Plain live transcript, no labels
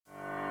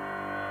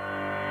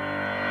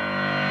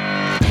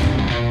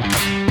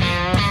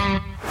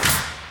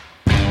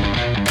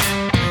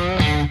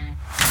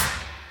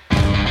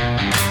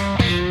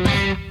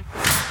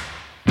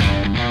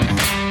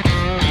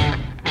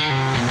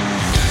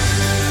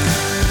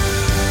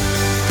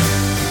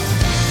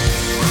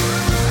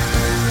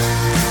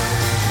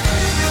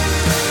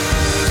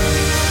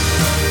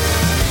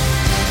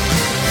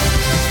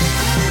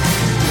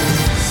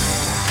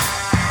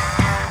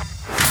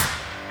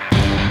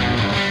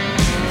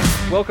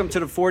Welcome to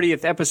the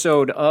 40th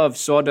episode of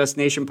Sawdust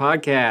Nation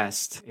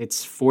Podcast.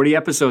 It's 40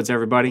 episodes,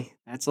 everybody.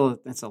 That's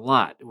a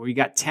lot. We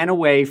got 10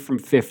 away from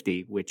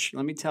 50, which,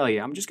 let me tell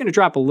you, I'm just going to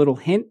drop a little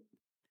hint.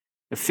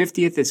 The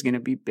 50th is going to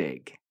be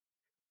big.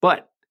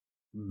 But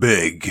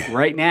big.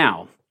 Right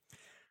now,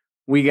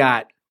 we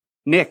got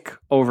Nick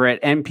over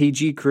at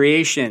MPG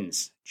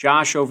Creations,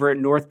 Josh over at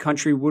North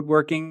Country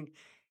Woodworking,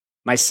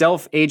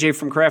 myself, AJ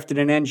from Crafted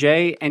and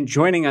NJ, and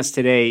joining us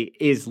today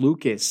is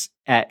Lucas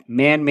at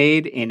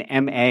Man-Made in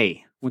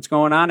MA. What's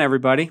going on,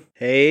 everybody?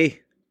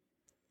 Hey,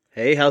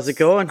 how's it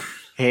going?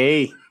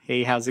 Hey,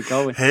 how's it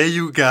going? Hey,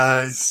 you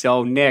guys.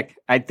 So, Nick,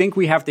 I think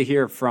we have to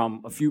hear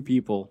from a few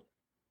people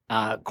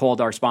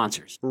called our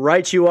sponsors.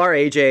 Right you are,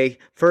 AJ.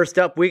 First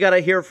up, we got to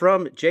hear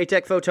from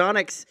JTech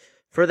Photonics.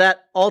 For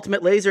that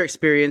ultimate laser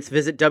experience,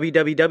 visit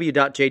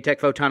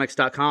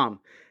www.jtechphotonics.com.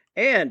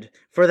 And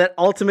for that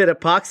ultimate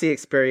epoxy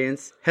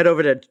experience, head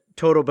over to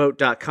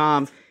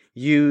totalboat.com.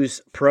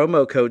 Use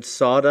promo code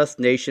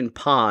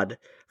SawdustNationPod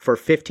for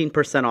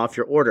 15% off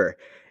your order.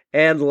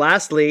 And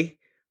lastly,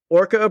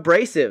 Orca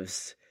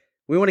Abrasives.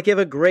 We want to give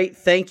a great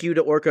thank you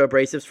to Orca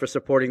Abrasives for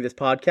supporting this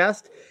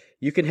podcast.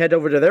 You can head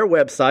over to their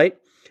website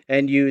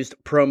and use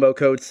promo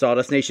code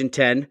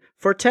SawdustNation10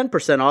 for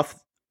 10%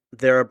 off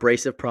their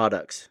abrasive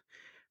products.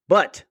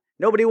 But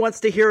nobody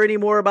wants to hear any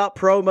more about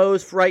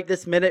promos right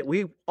this minute.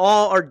 We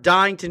all are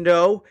dying to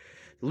know.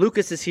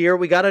 Lucas is here.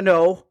 We got to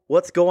know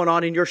what's going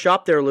on in your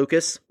shop there,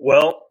 Lucas.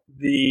 Well,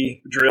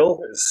 the drill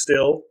is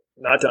still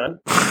not done,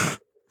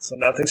 so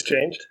nothing's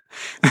changed.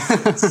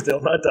 It's still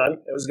not done.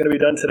 It was going to be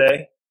done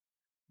today.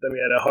 Then we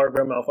had a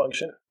hardware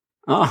malfunction.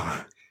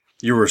 Oh.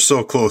 You were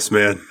so close,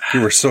 man.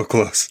 You were so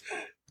close.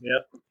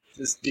 Yep.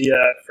 Just the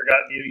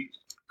forgot the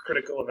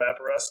critical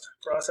evaporust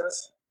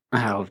process.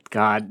 Oh,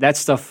 God. That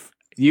stuff,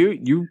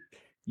 you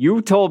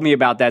told me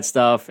about that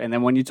stuff, and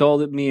then when you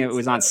told me it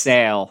was on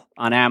sale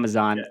on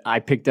Amazon, yeah.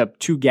 I picked up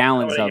 2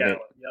 gallons of it. Yep.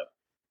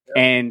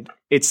 And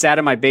it sat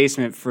in my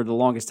basement for the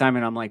longest time,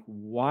 and I'm like,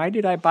 why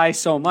did I buy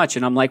so much?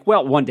 And I'm like,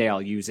 well, one day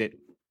I'll use it.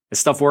 The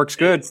stuff works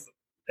good.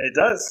 It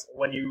does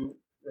when you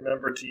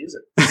remember to use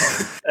it.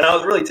 And I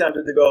was really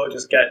tempted to go and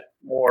just get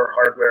more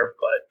hardware,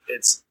 but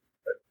it's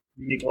a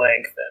unique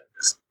length,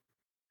 and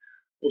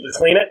we'll just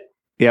clean it.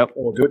 Yep.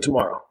 And we'll do it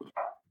tomorrow.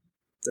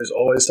 There's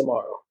always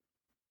tomorrow.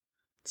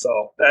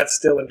 So that's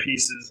still in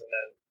pieces, and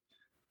then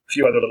a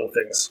few other little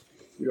things.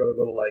 A few other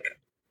little,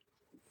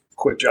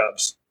 quick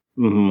jobs.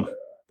 Mm-hmm.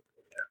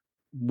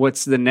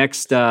 What's the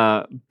next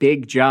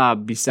big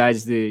job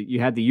besides you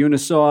had the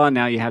Unisaw,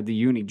 now you have the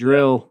Uni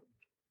drill?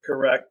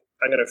 Correct.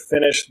 I'm going to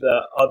finish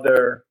the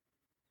other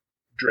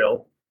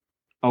drill.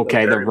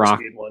 Okay, the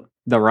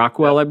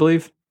Rockwell, I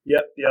believe?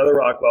 Yep, the other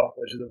Rockwell,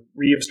 which is the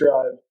Reeves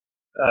drive,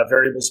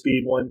 variable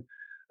speed one.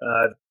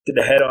 Did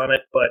the head on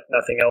it, but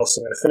nothing else.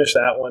 So I'm going to finish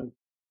that one.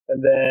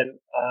 And then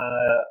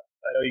I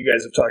know you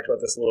guys have talked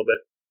about this a little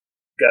bit.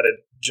 Got to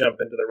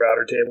jump into the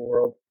router table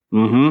world.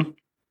 Mm-hmm.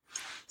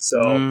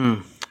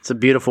 So it's a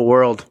beautiful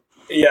world.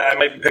 Yeah, I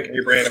might be picking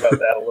your brain about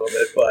that a little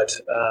bit,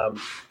 but I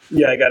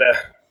gotta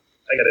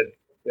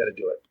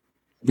do it.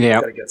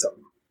 Yeah, gotta get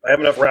something. I have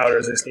enough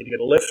routers. I just need to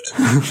get a lift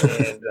and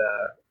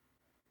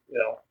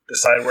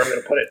decide where I'm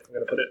going to put it. I'm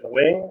going to put it in the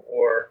wing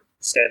or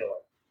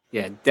standalone.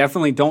 Yeah,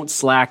 definitely don't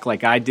slack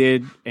like I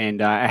did.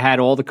 And I had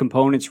all the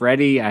components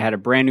ready. I had a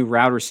brand new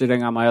router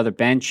sitting on my other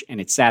bench, and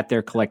it sat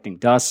there collecting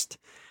dust.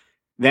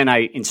 Then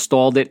I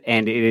installed it,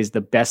 and it is the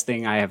best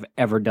thing I have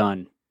ever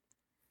done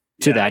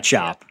to that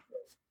shop.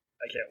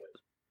 I can't wait.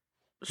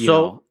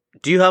 So,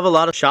 do you have a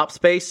lot of shop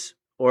space,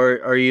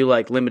 or are you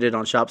limited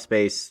on shop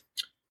space?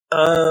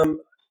 I'd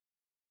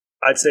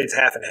say it's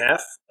half and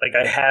half.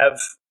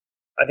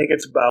 I think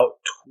it's about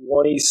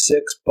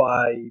 26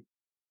 by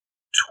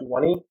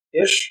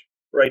 20-ish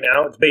right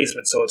now. It's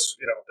basement, so it's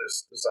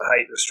there's a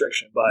height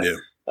restriction, but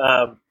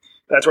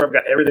that's where I've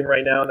got everything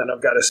right now. And then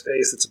I've got a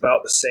space that's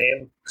about the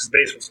same because the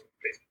basement's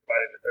basically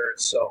divided into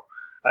thirds. So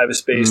I have a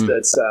space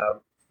that's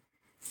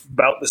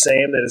about the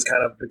same that has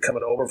kind of become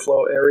an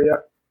overflow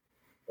area,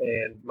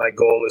 and my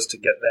goal is to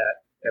get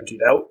that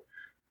emptied out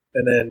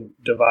and then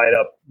divide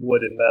up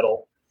wood and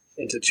metal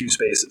into 2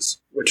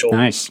 spaces, which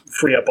will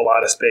free up a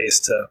lot of space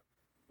to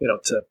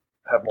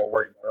have more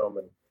working room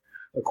and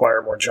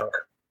acquire more junk.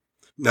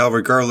 Now,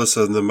 regardless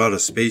of the amount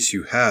of space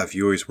you have,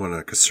 you always want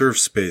to conserve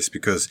space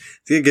because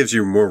it gives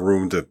you more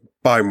room to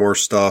buy more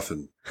stuff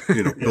and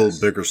build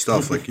bigger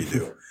stuff like you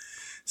do.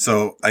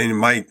 So,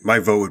 my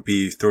vote would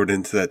be throw it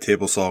into that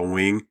table saw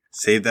wing,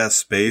 save that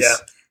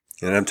space,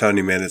 and I'm telling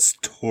you, man, it's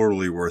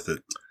totally worth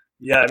it.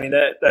 Yeah, and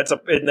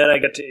then I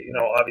get to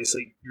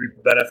obviously reap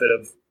the benefit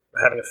of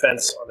having a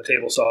fence on the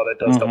table saw that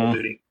does double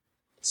duty.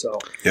 So,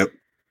 yep.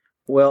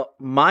 Well,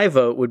 my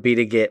vote would be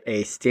to get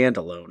a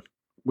standalone.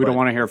 We don't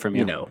want to hear from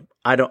you.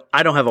 I don't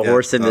have a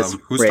horse in this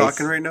Who's race.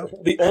 talking right now?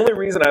 The only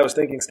reason I was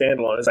thinking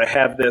standalone is I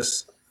have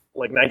this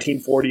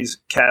 1940s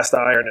cast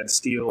iron and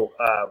steel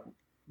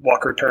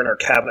Walker Turner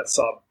cabinet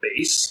saw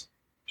base,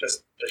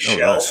 just the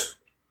shell. Nice.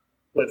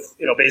 With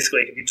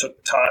basically if you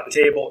took the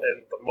table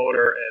and the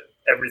motor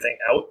and everything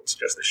out, it's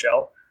just the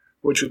shell.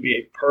 which would be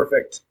a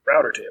perfect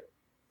router table.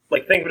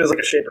 Like, think of it as like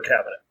a shaper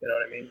cabinet. You know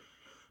what I mean?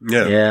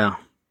 Yeah. Yeah.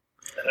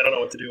 And I don't know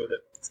what to do with it.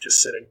 It's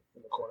just sitting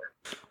in the corner.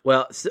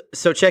 Well,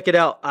 so check it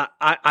out.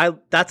 I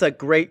that's a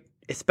great,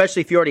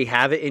 especially if you already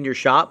have it in your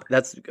shop.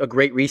 That's a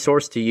great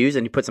resource to use,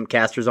 and you put some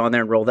casters on there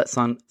and roll that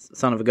son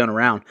of a gun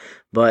around.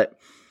 But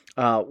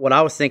what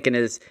I was thinking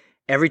is,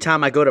 every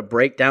time I go to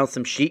break down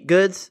some sheet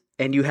goods,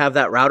 and you have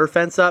that router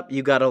fence up,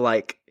 you got to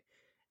right.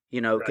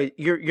 'Cause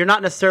you're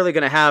not necessarily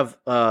going to have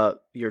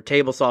your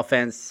table saw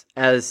fence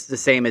as the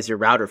same as your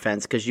router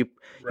fence, because you're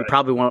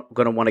probably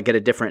going to want to get a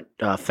different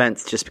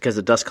fence just because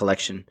of dust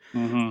collection.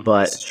 Mm-hmm.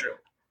 But This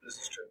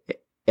is true.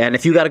 and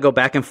if you got to go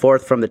back and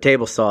forth from the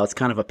table saw, it's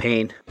kind of a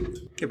pain.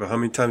 Yeah, but how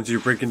many times are you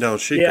breaking down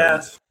sheet Yeah.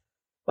 guns?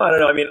 I don't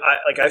know. I mean,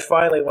 I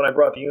finally, when I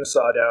brought the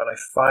Unisaw down, I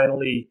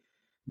finally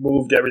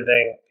moved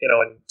everything,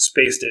 and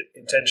spaced it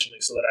intentionally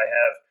so that I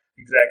have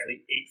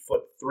exactly 8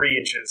 foot 3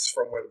 inches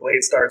from where the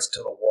blade starts to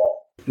the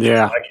wall.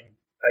 Yeah.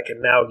 I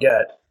can now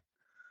get,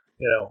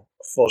 a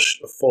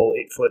full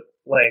 8 foot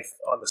length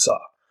on the saw.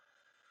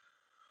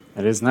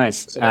 That is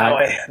nice. So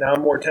now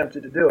I'm more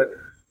tempted to do it.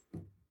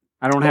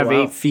 I don't have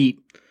wow. 8 feet.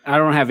 I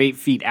don't have 8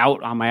 feet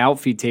out on my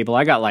outfeed table.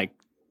 I got like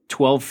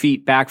 12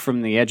 feet back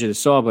from the edge of the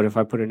saw. But if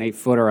I put an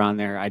 8-footer on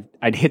there,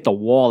 I'd hit the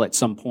wall at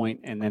some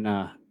point, and then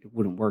it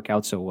wouldn't work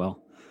out so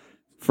well.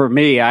 For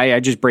me, I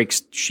just break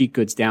sheet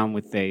goods down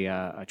with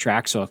a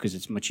track saw because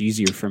it's much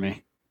easier for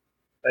me.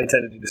 I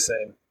tend to do the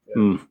same.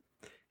 Yeah.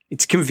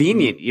 It's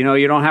convenient. You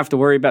don't have to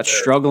worry about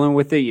struggling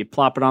with it. You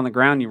plop it on the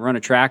ground, you run a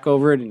track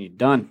over it, and you're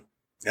done.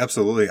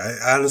 Absolutely.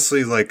 I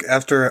honestly,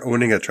 after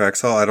owning a track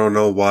saw, I don't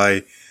know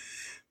why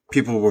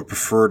people would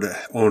prefer to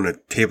own a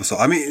table saw.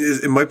 I mean,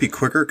 it might be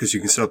quicker because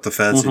you can set up the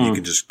fence and you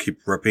can just keep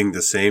ripping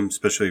the same,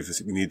 especially if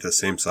you need the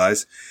same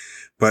size.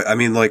 But I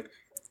mean,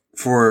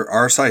 for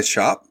our size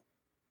shop,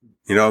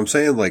 you know what I'm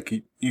saying?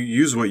 You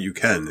use what you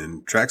can,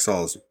 and track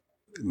saw is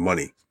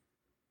money.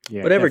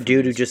 Yeah, Whatever definitely.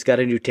 dude who just got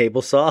a new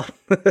table saw.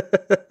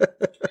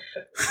 But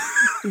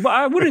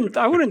I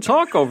wouldn't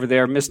talk over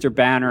there, Mr.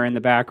 Banner in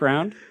the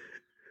background.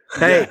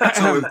 Hey,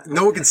 So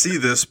no one can see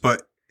this,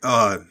 but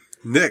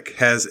Nick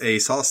has a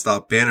saw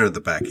stop banner in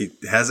the back. He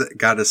hasn't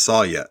got his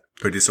saw yet,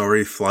 but he's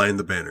already flying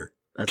the banner.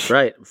 that's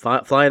right.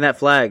 Flying that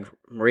flag,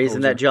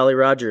 raising that Jolly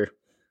Roger.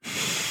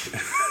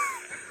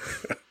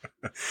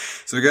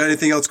 So you got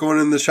anything else going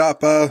in the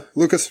shop,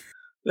 Lucas?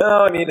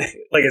 No, I mean,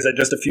 like I said,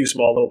 just a few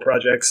small little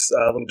projects,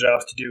 little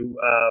jobs to do,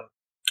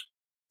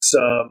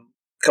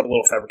 couple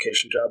little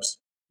fabrication jobs,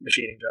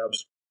 machining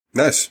jobs.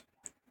 Nice.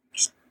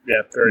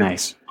 Yeah, very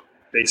Nice.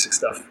 basic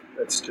stuff.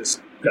 That's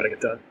just got to get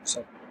done.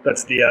 So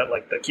that's the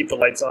keep the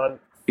lights on.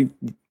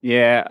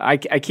 Yeah, I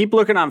keep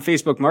looking on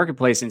Facebook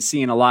Marketplace and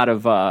seeing a lot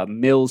of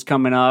mills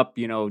coming up,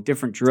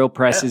 different drill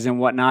presses and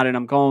whatnot. And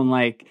I'm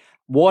going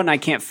one, I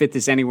can't fit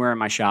this anywhere in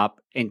my shop.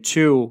 And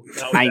two, Not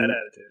with that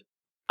attitude.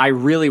 I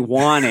really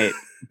want it,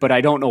 but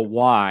I don't know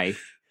why.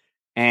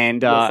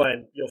 And You'll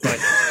find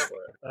answers for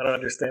it. I don't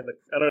understand the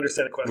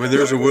question. When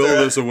there's a will,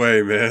 there's a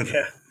way, man.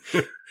 Yeah.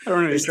 I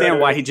don't understand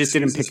why he just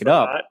didn't pick it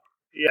up.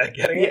 Yeah,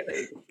 getting it.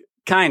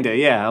 Kinda,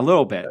 yeah, a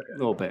little bit, Okay. a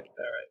little bit.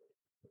 All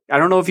right. I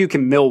don't know if you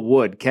can mill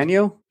wood. Can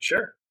you?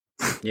 Sure.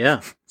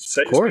 Yeah.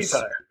 Set Of your course.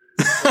 speed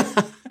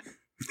higher.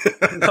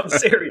 I'm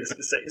serious.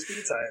 Just set your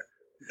speed higher.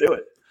 Do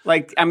it.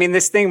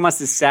 This thing must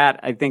have sat,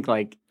 I think,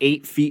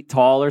 8 feet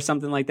tall or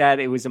something like that.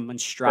 It was a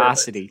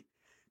monstrosity.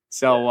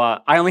 So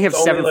I only have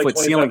It's only 7 foot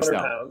ceilings 2,500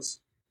 though.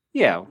 pounds.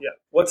 Yeah, Yeah.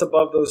 What's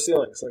above those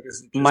ceilings? Is it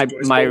just my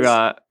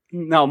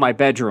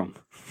bedroom.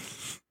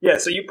 Yeah,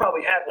 so you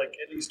probably had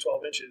at least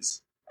 12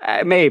 inches.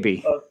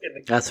 Maybe. In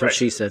the, That's what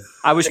she said.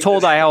 I was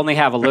told I only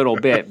have a little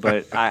bit,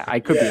 but I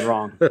could be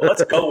wrong. Well,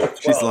 let's go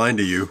with 12. She's lying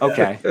to you.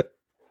 Okay,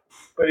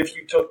 But if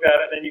you took that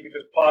and then you could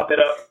just pop it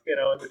up, in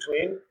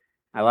between.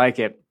 I like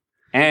it.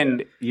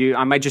 And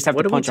I might just have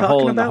What to are we punch a hole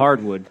talking in the about?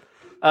 hardwood.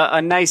 A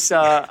nice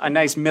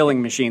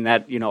milling machine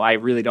that I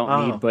really don't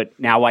Oh. need, but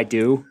now I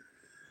do.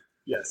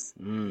 Yes.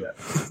 Mm. Yeah.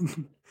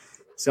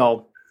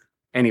 So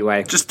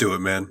anyway, Just do it,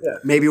 man. Yeah.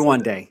 maybe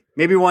one day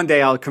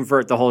I'll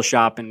convert the whole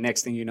shop, and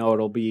next thing you know,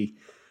 it'll be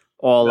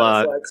all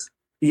Metal flags.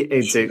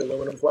 it's Sheet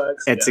aluminum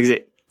flags. That's yeah.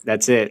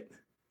 that's it.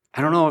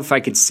 I don't know if I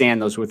could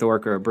sand those with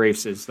Orca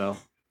abrasives though.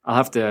 I'll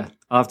have to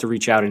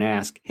reach out and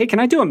ask. Hey, can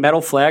I do a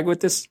metal flag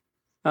with this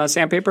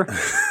sandpaper?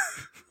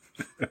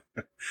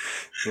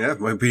 Yeah,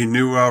 it might be a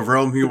new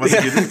realm he wants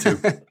to get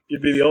into.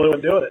 You'd be the only one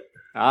doing it.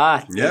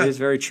 Yeah. Yeah. That is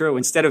very true.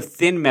 Instead of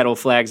thin metal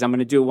flags, I'm going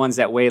to do ones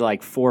that weigh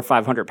 400 or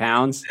 500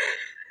 pounds.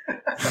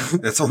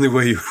 That's the only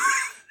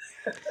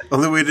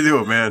way to do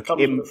it, man.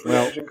 Comes with a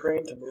precision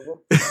crane to move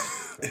them.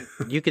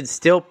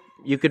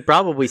 You could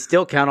probably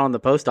still count on the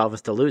post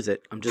office to lose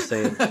it. I'm just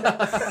saying.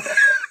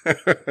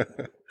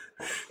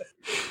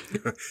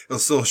 It'll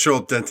still show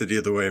up dented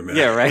either way, man.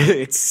 Yeah, right.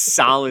 It's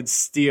solid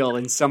steel,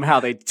 and somehow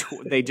they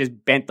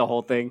just bent the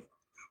whole thing.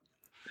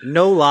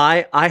 No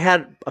lie, I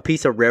had a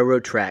piece of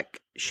railroad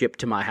track shipped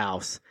to my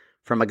house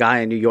from a guy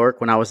in New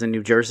York when I was in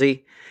New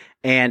Jersey,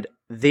 and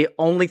the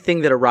only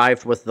thing that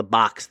arrived was the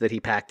box that he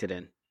packed it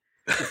in.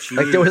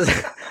 Like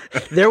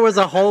there was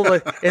a hole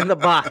in the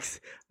box.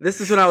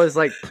 This is when I was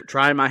like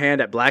trying my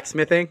hand at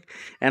blacksmithing,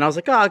 and I was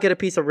like, "Oh, I'll get a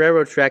piece of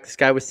railroad track." This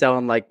guy was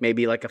selling like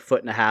maybe like a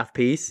 1.5 foot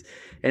piece,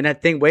 and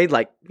that thing weighed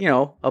like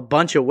a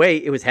bunch of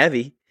weight. It was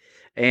heavy,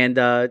 and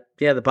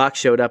the box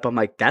showed up. I'm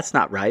like, "That's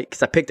not right,"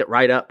 because I picked it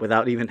right up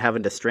without even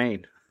having to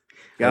strain.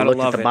 I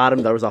looked at the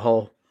bottom. There was a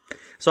hole.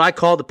 So I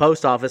called the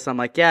post office. I'm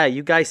like, "Yeah,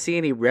 you guys see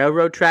any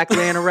railroad track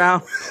laying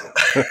around?"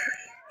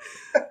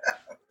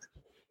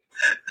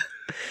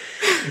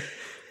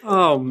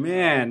 Oh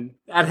man,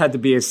 that had to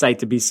be a sight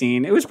to be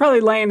seen. It was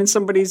probably laying in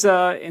somebody's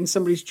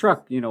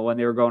truck, when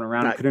they were going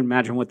around. I couldn't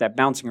imagine what that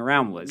bouncing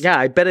around was. Yeah,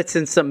 I bet it's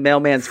in some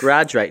mailman's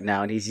garage right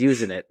now, and he's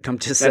using it. I'm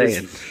just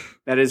saying.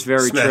 That is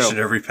very true. Smashing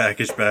every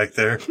package back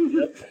there.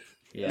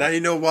 Yeah. Now you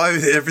know why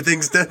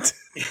everything's dead.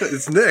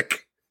 It's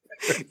Nick.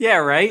 Yeah,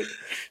 right?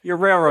 Your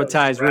railroad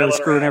ties really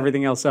screwing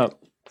everything else up.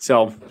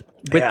 So,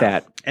 with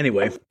that.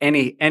 Anyway,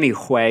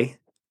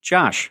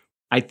 Josh,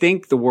 I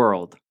think the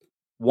world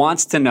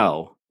wants to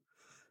know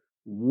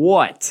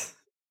what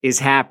is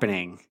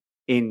happening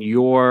in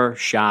your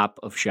shop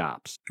of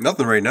shops.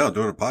 Nothing right now,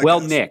 doing a podcast. Well,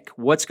 Nick,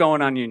 what's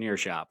going on in your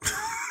shop?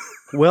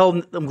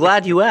 Well, I'm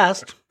glad you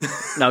asked.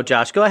 No,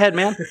 Josh, go ahead,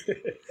 man.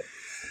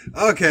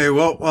 Okay,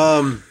 well,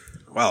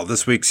 wow,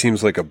 this week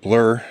seems like a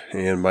blur,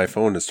 and my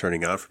phone is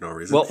turning on for no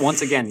reason. Well,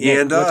 once again,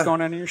 Nick, what's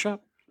going on in your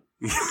shop?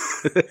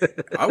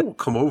 I will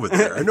come over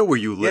there. I know where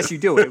you live. Yes, you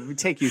do. It would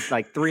take you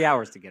like 3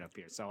 hours to get up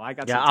here. So I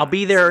got. Yeah, I'll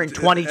be there in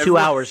 22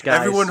 hours,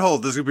 guys. Everyone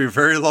hold. This is going to be a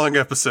very long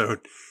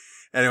episode.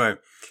 Anyway,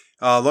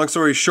 long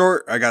story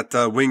short, I got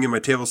Wing and my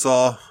table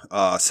saw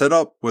set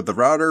up with the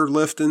router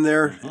lift in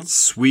there. Mm-hmm. It's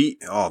sweet.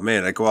 Oh,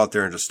 man, I go out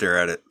there and just stare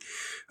at it.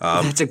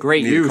 That's a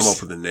great need use. to come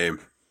up with a name.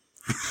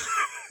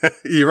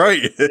 You're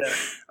right. Yeah.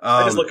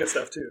 I just look at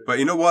stuff too. But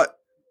you know what?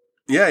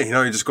 Yeah, you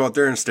just go out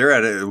there and stare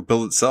at it. It'll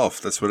build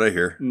itself. That's what I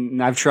hear.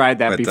 I've tried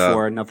that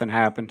before. Nothing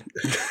happened.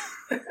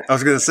 I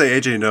was going to say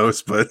AJ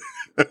knows, but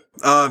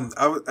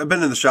I've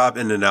been in the shop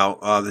in and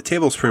out. The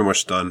table's pretty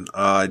much done.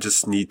 I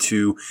just need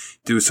to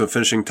do some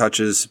finishing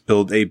touches,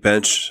 build a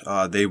bench.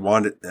 They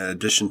want it in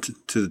addition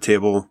to the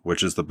table,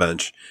 which is the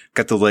bench.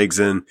 Got the legs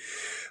in.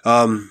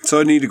 So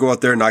I need to go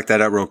out there and knock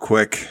that out real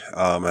quick.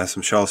 I have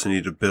some shelves I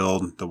need to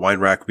build. The wine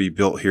rack will be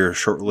built here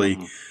shortly.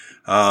 Mm-hmm.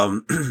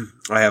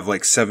 I have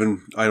like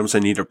 7 items I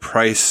need to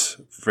price,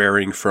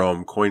 varying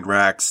from coin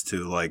racks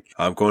to like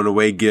going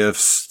away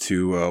gifts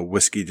to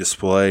whiskey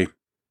display.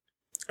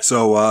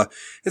 So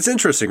it's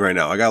interesting right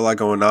now. I got a lot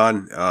going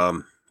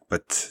on,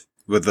 but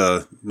with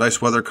the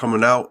nice weather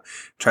coming out,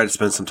 try to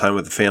spend some time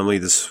with the family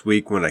this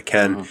week when I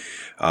can.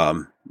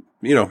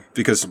 Mm-hmm.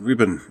 Because we've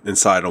been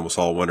inside almost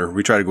all winter.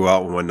 We try to go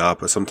out and whatnot,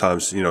 but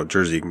sometimes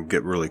Jersey can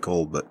get really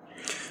cold. But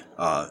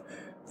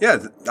yeah,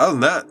 other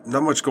than that,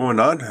 not much going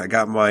on. I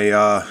got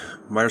my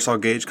miter saw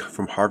gauge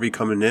from Harvey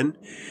coming in.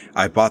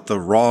 I bought the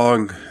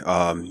wrong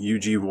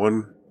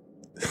UG1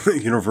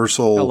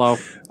 universal. Hello.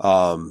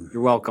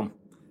 You're welcome.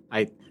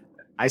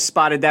 I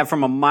spotted that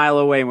from a mile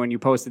away when you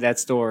posted that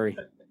story.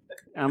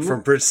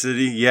 From Bridge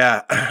City,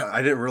 yeah.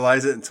 I didn't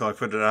realize it until I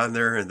put it on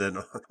there, and then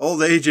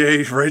old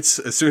AJ writes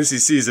as soon as he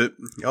sees it,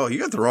 "Oh, you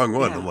got the wrong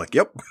one." Yeah. I'm like,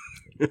 "Yep."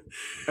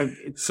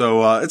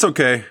 So it's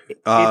okay.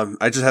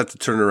 I just have to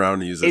turn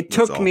around and use it. It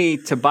took me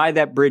to buy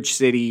that Bridge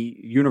City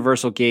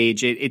universal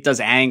gauge. It does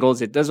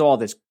angles. It does all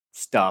this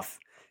stuff.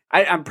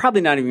 I'm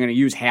probably not even going to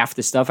use half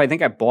the stuff. I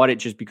think I bought it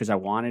just because I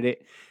wanted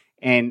it.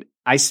 And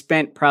I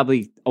spent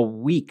probably a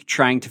week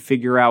trying to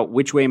figure out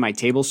which way my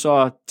table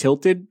saw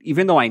tilted,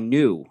 even though I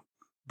knew.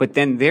 But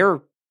then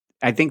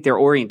I think their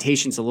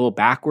orientation's a little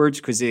backwards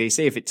because they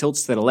say if it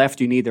tilts to the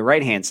left, you need the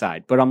right-hand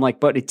side. But I'm like,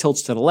 but it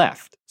tilts to the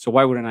left. So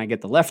why wouldn't I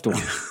get the left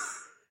one?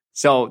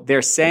 So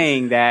they're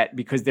saying that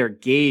because their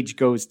gauge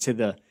goes to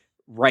the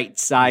right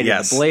side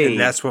of the blade. And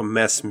that's what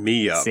messed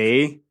me up.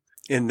 See?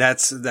 And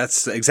that's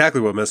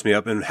exactly what messed me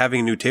up. And having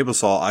a new table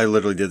saw, I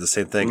literally did the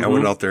same thing. Mm-hmm. I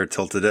went out there,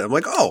 tilted it. I'm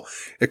like, oh,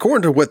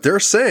 according to what they're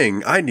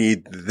saying, I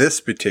need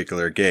this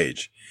particular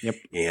gauge. Yep.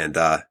 And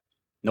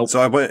nope. So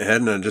I went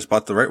ahead and I just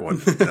bought the right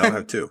one. Now I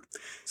have 2.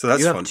 So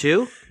that's fun. You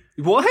have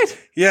 2? What?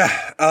 Yeah.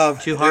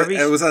 2 Harveys?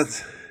 It was on.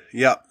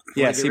 Yeah.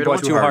 Yes, he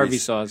bought 2 Harvey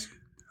saws.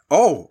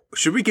 Oh,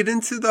 should we get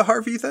into the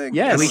Harvey thing?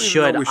 Yes. We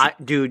should.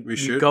 Dude, we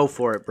should go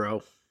for it,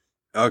 bro.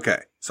 Okay.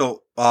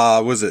 So,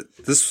 was it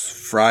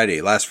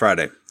last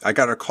Friday, I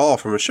got a call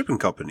from a shipping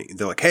company.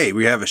 They're like, "Hey,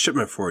 we have a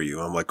shipment for you."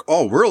 I'm like,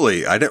 "Oh,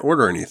 really? I didn't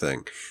order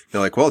anything."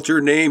 They're like, "Well, it's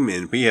your name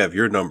and we have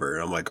your number."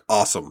 And I'm like,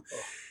 "Awesome.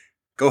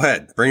 Go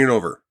ahead. Bring it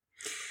over."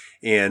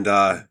 And,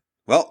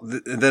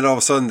 then all of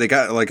a sudden they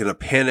got like in a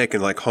panic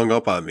and like hung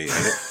up on me.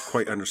 I didn't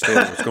quite understand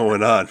what was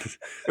going on. It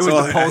was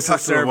the postal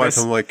service.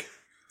 I'm like,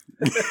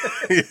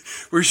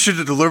 we should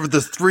have delivered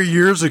this 3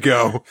 years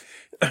ago.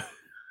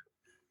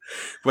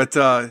 But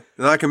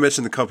not gonna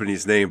mention the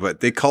company's name,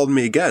 but they called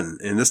me again,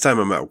 and this time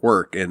I'm at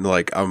work, and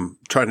like I'm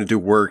trying to do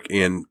work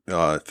and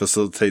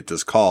facilitate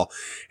this call,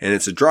 and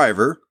it's a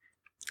driver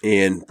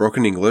in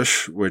broken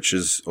English, which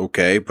is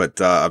okay,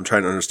 but I'm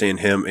trying to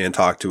understand him and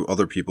talk to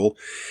other people,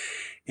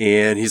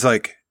 and he's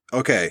like,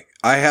 okay,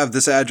 I have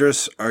this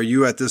address. Are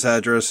you at this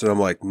address? And I'm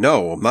like,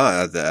 no, I'm not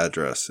at the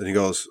address. And he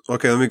goes,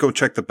 okay, let me go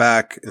check the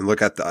back and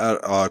look at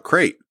the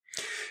crate.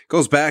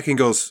 Goes back and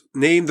goes,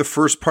 name the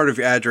first part of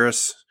your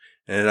address.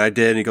 And I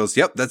did. And he goes,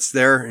 yep, that's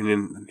there. And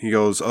then he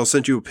goes, I'll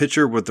send you a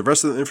picture with the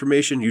rest of the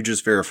information. You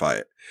just verify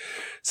it.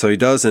 So he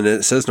does. And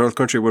it says North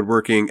Country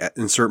Woodworking,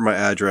 insert my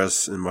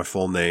address and my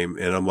full name.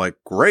 And I'm like,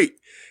 great.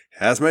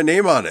 Has my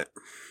name on it.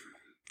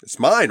 It's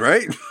mine,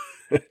 right?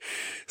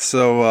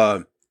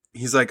 So,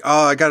 he's like,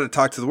 oh, I got to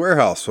talk to the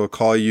warehouse. So I'll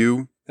call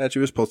you.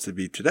 Actually, it was supposed to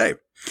be today.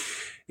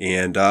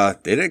 And,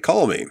 they didn't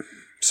call me.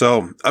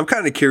 So I'm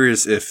kind of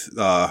curious if,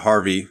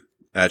 Harvey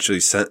actually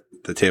sent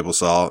the table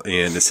saw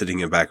and is sitting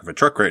in the back of a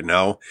truck right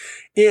now.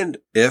 And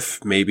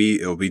if maybe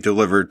it'll be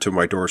delivered to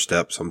my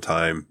doorstep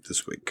sometime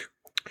this week.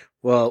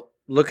 Well,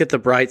 look at the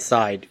bright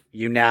side.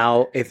 You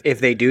now, if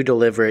they do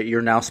deliver it,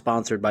 you're now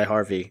sponsored by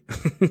Harvey.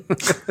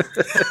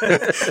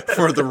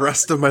 For the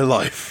rest of my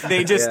life.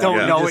 They just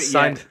don't know it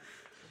yet.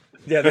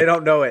 Yeah, they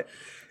don't know it.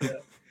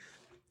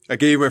 I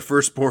gave my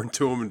firstborn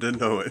to him and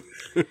didn't know it.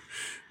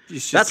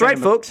 That's right,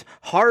 folks.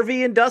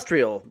 Harvey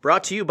Industrial,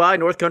 brought to you by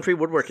North Country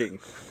Woodworking.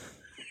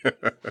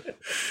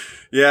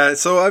 Yeah,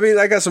 so I mean,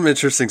 I got some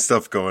interesting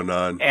stuff going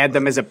on. Add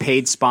them as a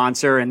paid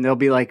sponsor, and they'll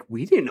be like,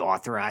 "We didn't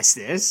authorize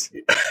this."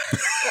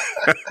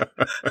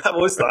 I've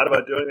always thought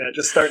about doing that.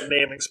 Just start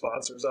naming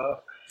sponsors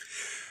off.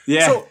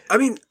 Yeah. So, I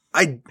mean,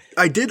 I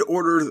did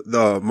order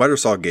the miter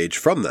saw gauge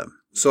from them.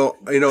 So,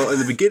 in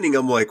the beginning,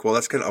 I'm like, well,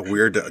 that's kind of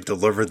weird to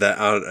deliver that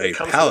on a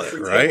pallet,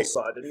 right? Table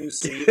saw. Didn't you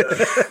see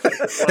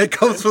that? It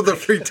comes with a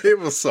free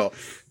table saw.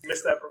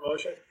 Missed that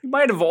promotion? You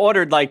might have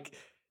ordered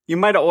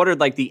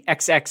the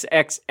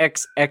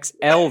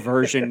XXXXXL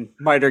version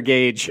miter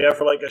gauge. Yeah,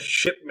 for like a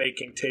ship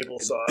making table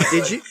saw.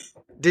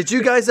 Did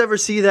you guys ever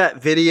see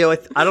that video?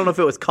 I don't know if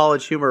it was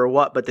College Humor or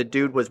what, but the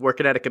dude was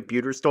working at a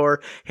computer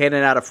store,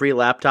 handing out a free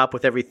laptop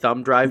with every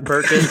thumb drive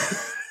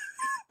purchase.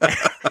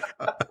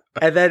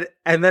 And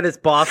then his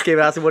boss came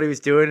and asked him what he was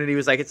doing, and he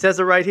was like, "It says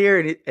it right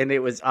here," and it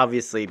was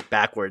obviously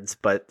backwards.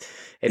 But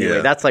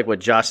anyway, That's like what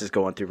Josh is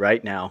going through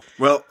right now.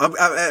 Well,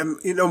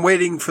 I'm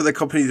waiting for the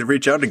company to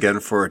reach out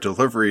again for a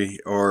delivery,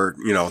 or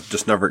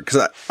just never,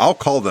 because I'll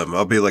call them.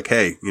 I'll be like,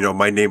 hey,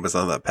 my name was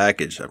on that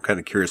package. I'm kind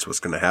of curious what's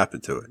going to happen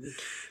to it.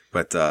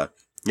 But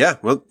yeah,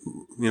 well,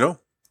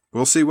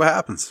 we'll see what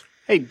happens.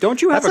 Hey,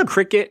 don't you have a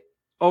Cricut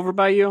over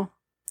by you?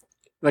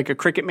 Like a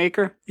Cricut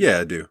maker? Yeah,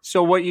 I do.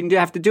 So what you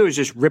have to do is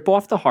just rip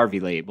off the Harvey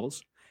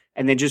labels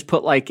and then just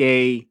put like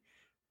a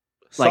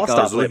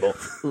SawStop label.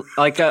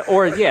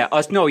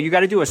 No, you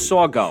got to do a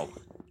Sawgo.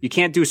 You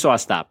can't do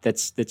SawStop.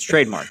 That's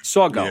trademarked.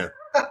 Sawgo.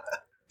 Yeah.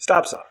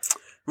 Stop saw.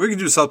 We can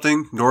do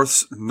something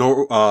North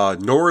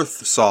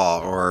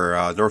Saw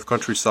or North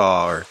Country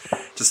Saw or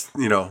just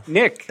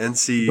Nick,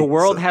 NC. The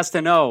world has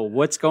to know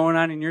what's going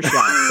on in your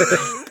shop.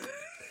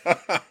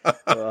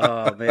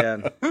 Oh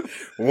man!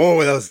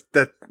 Whoa,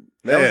 that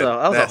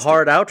was a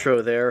hard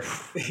outro there.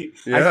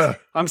 Yeah,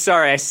 I'm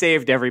sorry, I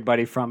saved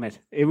everybody from it.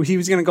 He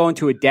was going to go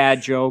into a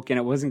dad joke, and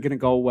it wasn't going to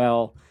go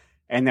well.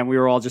 And then we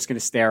were all just going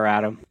to stare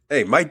at him.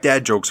 Hey, my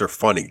dad jokes are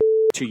funny.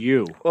 To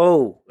you,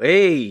 oh,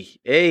 hey,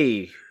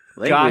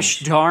 language. Gosh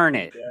darn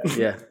it!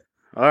 Yeah.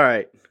 All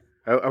right.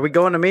 Are we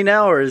going to me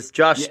now, or is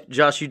Josh? Yeah.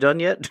 Josh, you done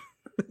yet?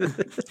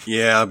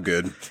 Yeah, I'm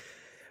good.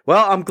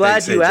 Well, I'm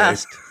glad Thanks, you AJ.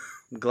 asked.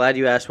 I'm glad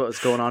you asked what was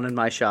going on in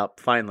my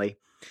shop, finally.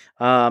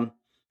 Got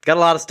a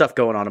lot of stuff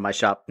going on in my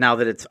shop now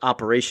that it's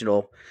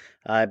operational.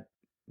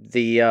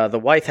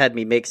 The wife had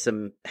me make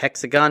some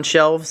hexagon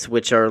shelves,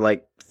 which are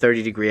like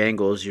 30-degree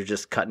angles. You're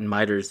just cutting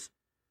miters.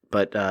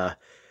 But so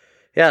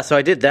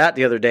I did that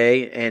the other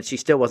day, and she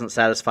still wasn't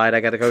satisfied. I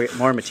got to go get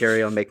more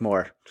material and make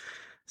more.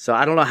 So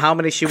I don't know how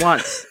many she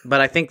wants,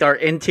 but I think our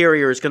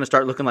interior is going to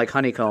start looking like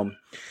honeycomb.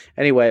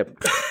 Anyway...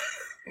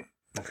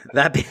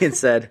 That being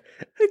said,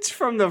 it's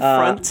from the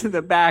front to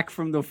the back,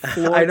 from the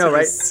floor to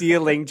the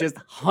ceiling, just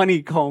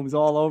honeycombs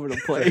all over the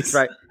place.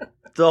 Right,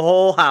 the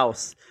whole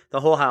house.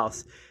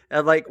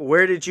 And like,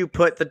 where did you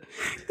put the?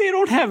 We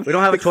don't have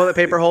a toilet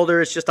paper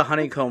holder. It's just a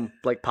honeycomb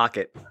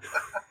pocket.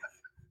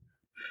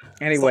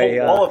 Anyway,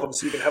 all of them,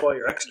 so you can have all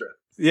your extra.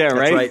 Yeah,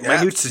 right.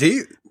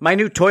 My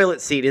new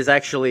toilet seat is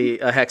actually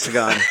a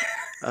hexagon.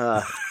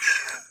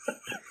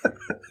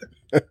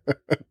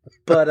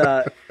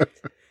 But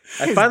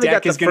I finally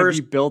got the first. Going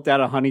to be built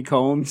out of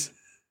honeycombs.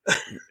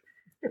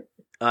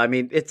 I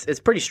mean,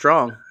 it's pretty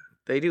strong.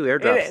 They do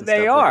airdrops.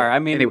 They are. I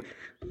mean,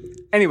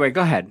 anyway,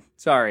 go ahead.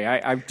 Sorry,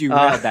 I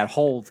derailed that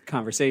whole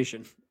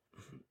conversation.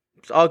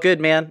 It's all good,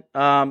 man.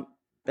 And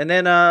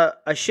then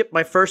I shipped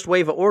my first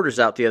wave of orders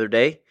out the other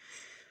day.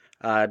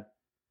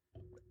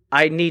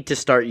 I need to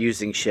start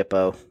using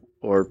Shippo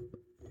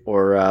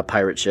or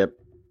Pirate Ship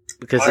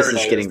because this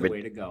is getting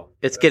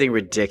getting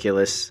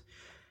ridiculous.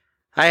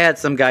 I had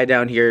some guy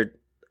down here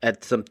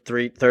at some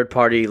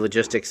third-party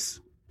logistics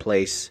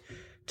place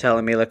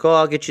telling me like, "Oh,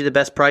 I'll get you the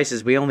best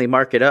prices. We only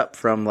mark it up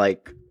from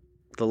like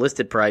the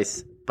listed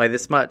price by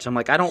this much." I'm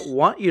like, "I don't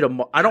want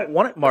I don't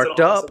want it marked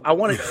up. I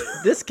want it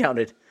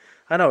discounted."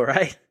 I know,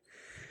 right?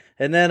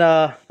 And then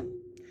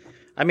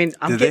I mean,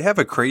 Did they have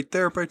a crate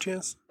there by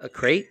chance? a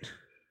crate?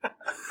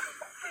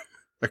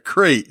 A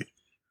crate.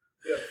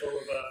 Yeah, full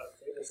of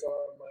tables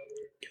on my.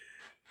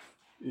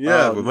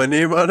 Yeah, with my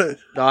name on it.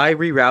 No, I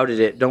rerouted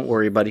it. Don't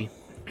worry, buddy.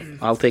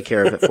 I'll take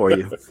care of it for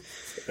you.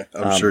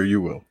 I'm sure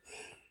you will.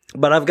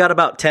 But I've got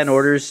about 10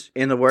 orders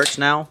in the works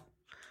now.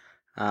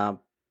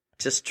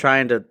 Just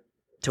trying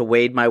to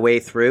wade my way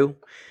through.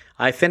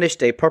 I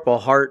finished a Purple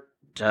Heart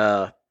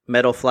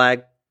metal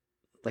flag.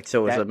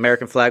 So it was an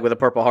American flag with a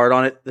Purple Heart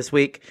on it this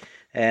week.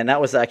 And that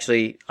was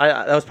actually,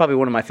 that was probably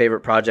one of my favorite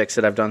projects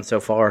that I've done so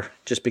far,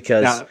 just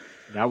because.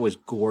 That was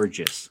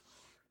gorgeous.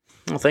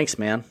 Well, thanks,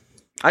 man.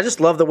 I just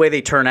love the way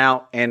they turn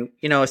out. And,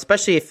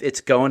 especially if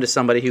it's going to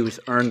somebody who's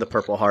earned the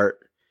Purple Heart.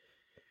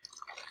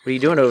 What are you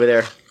doing over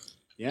there?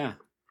 Yeah.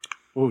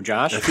 Oh,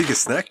 Josh? I think it's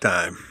snack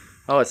time.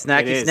 Oh, it's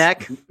Snacky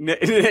Snack?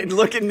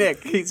 Look at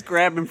Nick. He's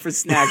grabbing for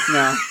snacks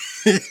now.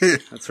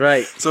 That's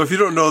right. So if you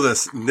don't know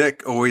this,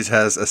 Nick always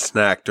has a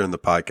snack during the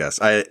podcast.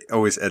 I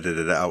always edit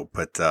it out,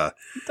 but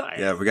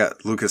yeah, we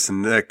got Lucas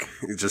and Nick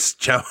just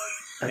chow.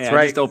 That's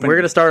right. We're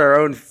going to start our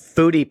own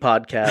foodie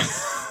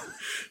podcast.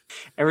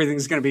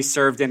 Everything's going to be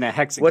served in a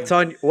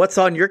hexagon. What's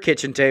on your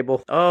kitchen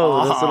table?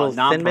 Oh, those little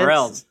Thin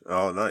Mints?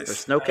 Oh, nice. Or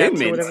snow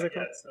caps or whatever they're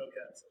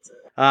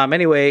called.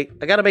 Anyway,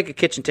 I got to make a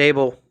kitchen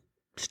table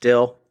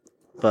still,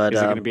 but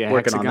is it going to be a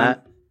working hexagon? on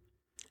that.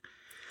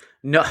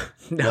 No.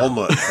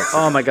 Walnut.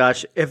 Oh my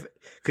gosh!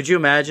 Could you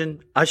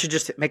imagine? I should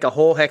just make a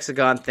whole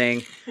hexagon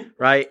thing,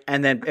 right,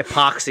 and then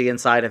epoxy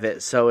inside of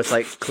it, so it's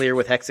like clear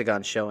with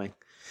hexagons showing.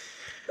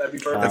 That'd be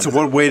perfect. That's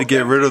one way to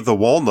get rid of the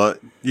walnut.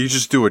 You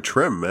just do a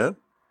trim, man.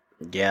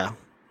 Yeah.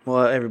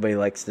 Well, everybody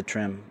likes the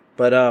trim,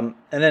 but and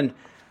then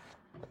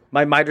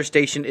my miter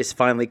station is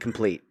finally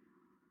complete.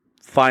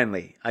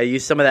 Finally, I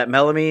used some of that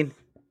melamine,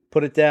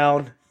 put it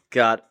down,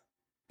 got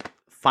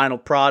final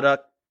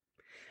product.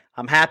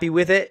 I'm happy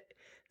with it.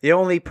 The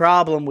only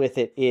problem with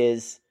it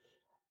is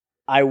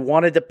I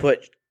wanted to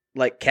put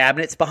like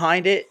cabinets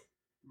behind it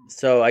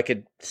so I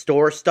could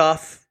store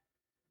stuff,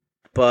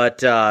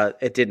 but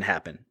it didn't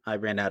happen. I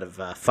ran out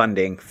of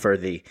funding for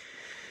the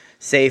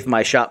Save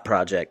My Shop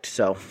project,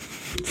 so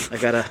I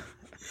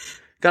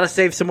gotta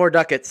save some more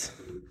ducats.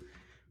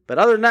 But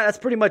other than that, that's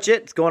pretty much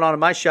it. It's going on in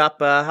my shop.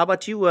 How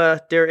about you,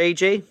 dear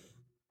AJ?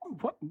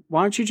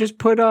 Why don't you just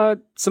put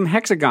some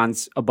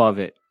hexagons above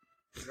it?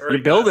 You're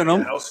building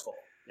them. Houseful.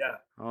 Yeah.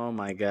 Oh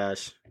my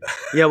gosh.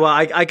 Yeah, well,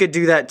 I could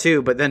do that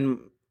too, but then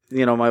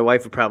my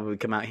wife would probably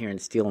come out here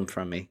and steal them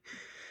from me.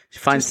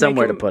 Find Just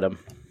somewhere make to put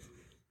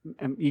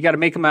them. You got to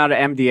make them out of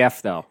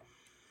MDF though.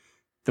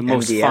 The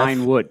most MDF?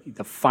 fine wood,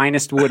 the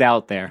finest wood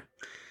out there.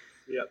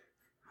 Yep.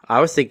 I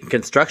was thinking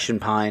construction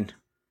pine.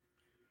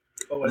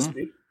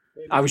 OSB.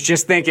 I was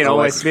just thinking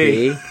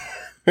OSB.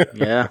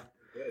 Yeah.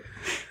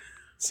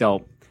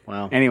 So,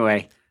 Wow.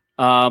 anyway,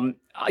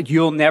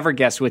 you'll never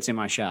guess what's in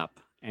my shop.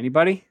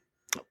 Anybody?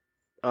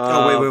 Wait.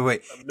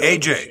 Milling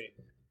AJ, machine.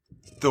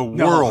 the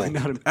No, world,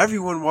 not a-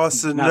 everyone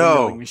wants to Not a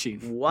milling know machine.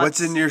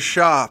 what's in your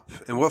shop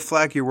and what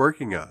flag you're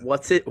working on.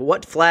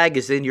 What flag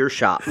is in your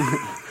shop?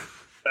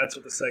 That's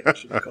what the segment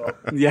should be called.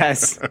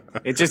 Yes.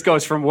 It just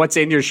goes from what's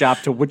in your shop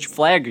to which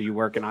flag are you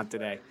working on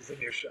today? It's in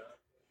your shop.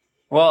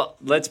 Well,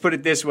 let's put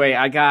it this way.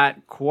 I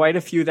got quite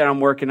a few that I'm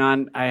working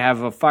on. I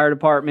have a fire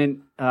department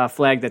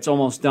flag that's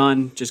almost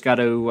done. Just got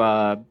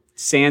to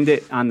sand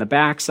it on the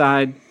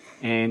backside,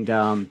 and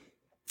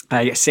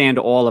I sand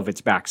all of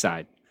its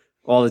backside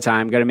all the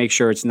time. Got to make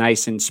sure it's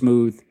nice and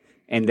smooth.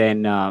 And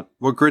then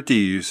What grit do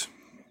you use?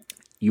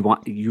 you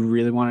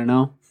really want to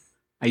know?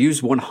 I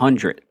use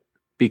 100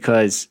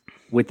 because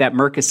with that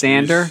Mirka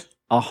sander,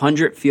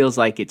 100 feels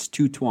like it's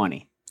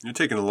 220. You're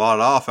taking a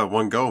lot off at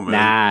one go, man.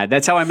 Nah,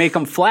 that's how I make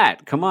them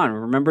flat. Come on,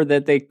 remember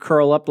that they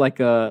curl up like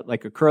a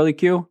curly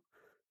Q?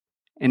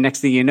 And next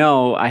thing you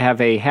know, I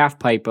have a half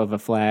pipe of a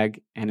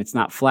flag and it's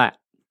not flat.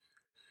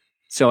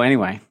 So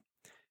anyway,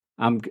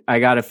 I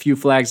got a few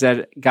flags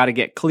that got to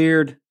get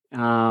cleared.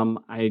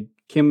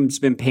 Kim's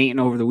been painting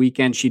over the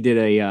weekend. She did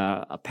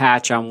a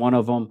patch on one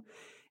of them.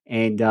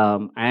 And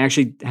I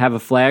actually have a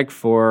flag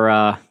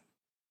for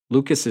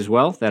Lucas as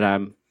well that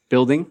I'm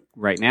building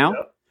right now.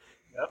 Yep.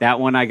 That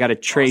one I got to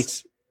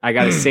trace. I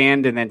got to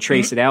sand and then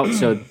trace it out.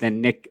 So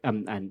then Nick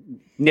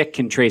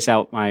can trace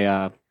out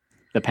my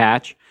the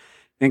patch.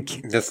 Then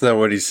That's not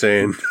what he's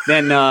saying.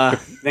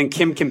 then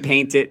Kim can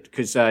paint it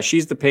because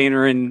she's the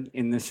painter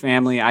in this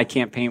family. I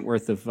can't paint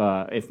worth of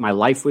if my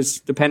life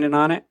was dependent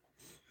on it.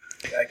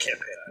 Yeah, I can't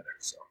paint either.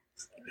 So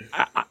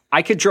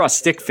I could draw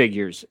stick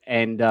figures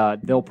and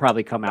they'll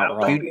probably come out that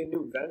might wrong. be a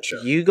new venture.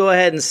 You go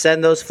ahead and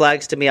send those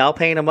flags to me. I'll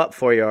paint them up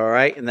for you, all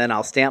right? And then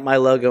I'll stamp my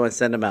logo and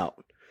send them out.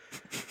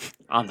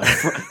 On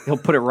the he'll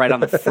put it right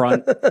on the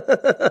front,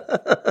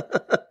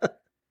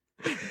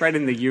 right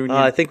in the union.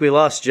 I think we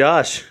lost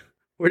Josh.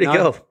 Where'd he No,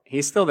 go?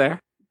 He's still there.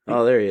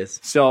 Oh, there he is.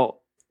 So,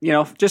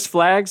 just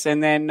flags.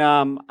 And then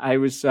I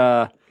was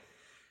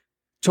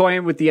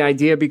toying with the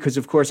idea because,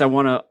 of course, I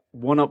want to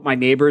one-up my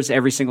neighbors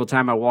every single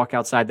time I walk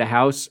outside the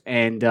house.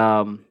 And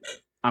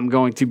I'm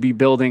going to be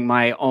building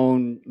my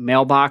own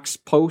mailbox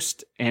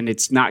post, and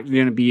it's not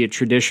going to be a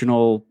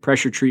traditional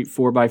pressure treat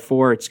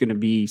 4x4. It's going to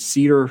be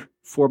cedar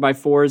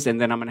 4x4s, and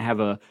then I'm going to have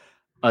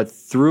a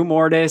through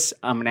mortise.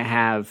 I'm going to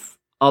have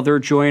other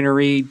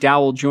joinery,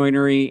 dowel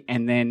joinery,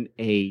 and then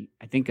I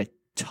think a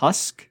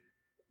tusk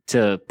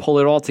to pull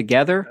it all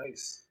together.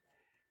 Nice.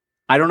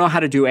 I don't know how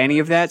to do any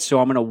of that, so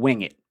I'm going to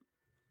wing it,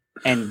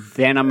 and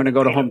then I'm going to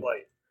go to Paint home.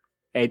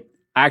 it light.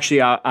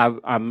 Actually, I'm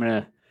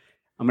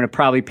gonna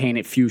probably paint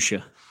it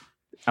fuchsia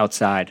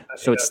outside I think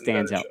so it that'd be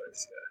stands better out.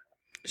 choice,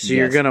 yeah. So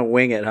you're Yes. gonna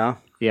wing it, huh?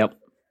 Yep.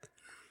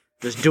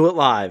 Just do it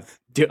live.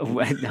 I'm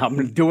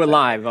gonna do it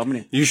live.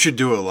 You should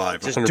do it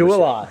live. Just 100%. do it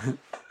live.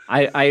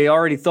 I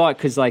already thought,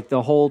 because like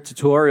the whole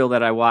tutorial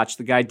that I watched,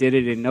 the guy did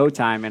it in no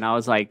time, and I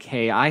was like,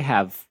 hey, I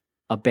have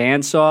a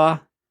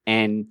bandsaw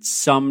and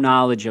some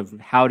knowledge of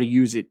how to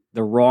use it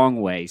the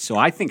wrong way, so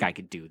I think I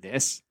could do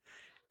this.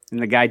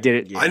 And the guy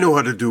did it. I know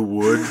how to do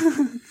wood.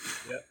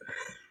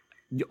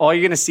 All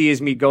you're going to see is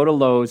me go to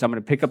Lowe's. I'm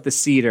going to pick up the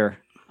cedar.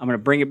 I'm going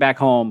to bring it back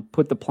home,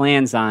 put the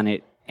plans on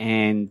it,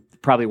 and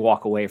probably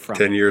walk away from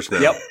 10 it. years now.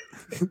 Yep.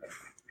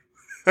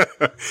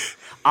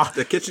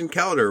 The kitchen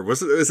counter.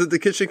 Is it the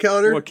kitchen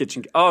counter? What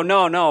kitchen? Oh,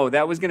 no.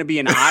 That was going to be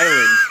an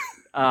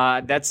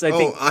island. That's, I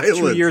think, 2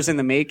 island. years in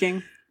the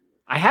making.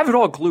 I have it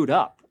all glued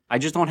up. I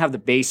just don't have the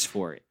base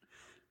for it.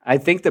 I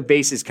think the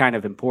base is kind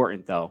of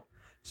important, though.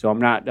 So I'm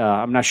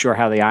not sure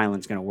how the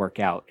island's going to work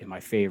out in my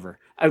favor.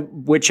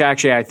 Which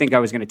actually, I think I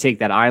was going to take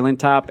that island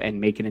top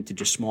and make it into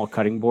just small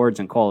cutting boards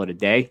and call it a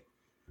day,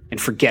 and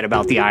forget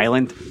about the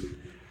island.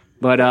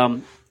 But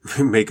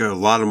Make a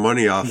lot of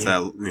money off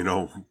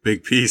that,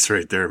 big piece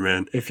right there,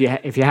 man. if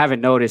you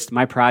haven't noticed,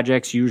 my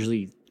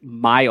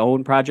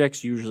own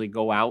projects usually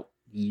go out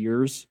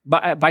years.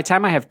 But by the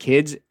time I have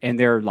kids and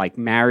they're like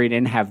married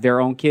and have their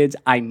own kids,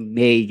 I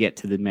may get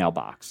to the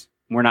mailbox.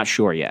 We're not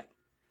sure yet.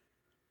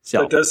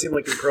 So It does seem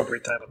like the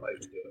appropriate time in life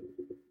to do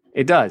it.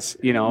 it does,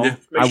 Yeah.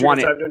 Make I sure want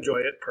you it have time to enjoy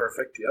it.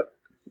 Perfect. Yep.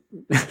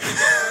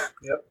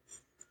 Yep.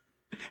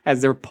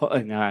 as they're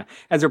pulling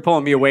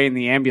me away in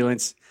the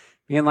ambulance,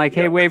 being like,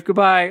 "Hey, wave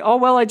goodbye." Oh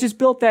well, I just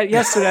built that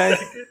yesterday.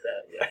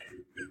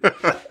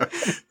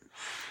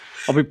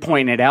 I'll be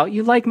pointing it out.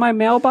 You like my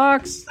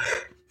mailbox?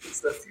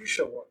 It's the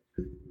fuchsia one.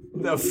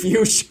 The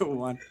fuchsia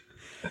one.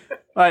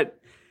 But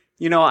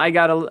I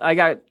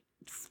got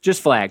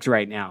just flags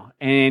right now,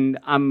 and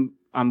I'm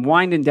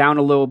winding down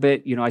a little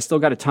bit. I still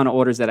got a ton of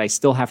orders that I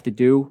still have to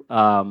do.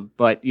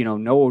 But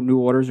no new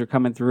orders are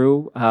coming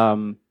through,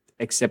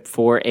 except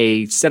for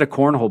a set of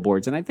cornhole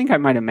boards. And I think I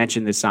might have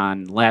mentioned this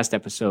on last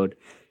episode.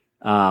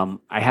 I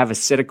have a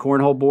set of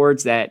cornhole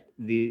boards that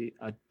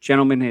a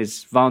gentleman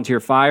is volunteer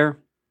fire,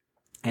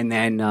 and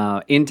then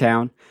in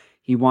town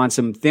he wants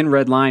some thin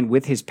red line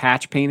with his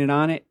patch painted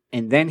on it,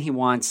 and then he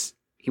wants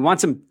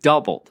them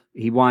doubled.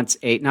 He wants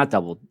not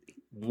doubled.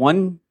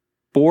 One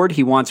board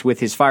he wants with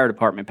his fire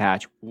department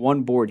patch.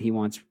 One board he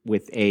wants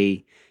with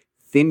a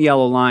thin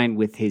yellow line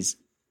with his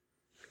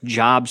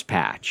jobs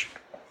patch,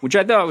 which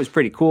I thought was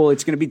pretty cool.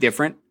 It's going to be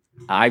different.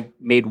 I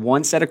made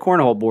one set of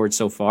cornhole boards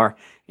so far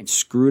and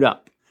screwed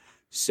up.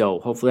 So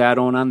hopefully I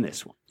don't on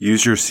this one.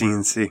 Use your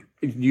CNC.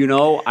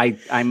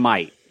 I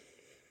might.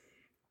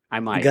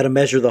 You got to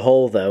measure the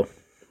hole, though.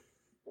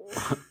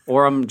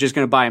 Or I'm just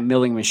going to buy a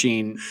milling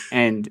machine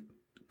and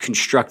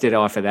construct it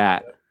off of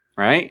that,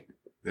 right?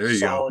 There you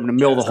go. I'm going to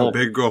mill the Go hole.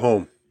 big, go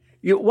home.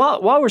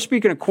 While we're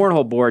speaking of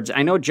cornhole boards,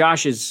 I know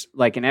Josh is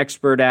like an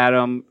expert at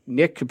them.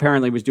 Nick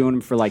apparently was doing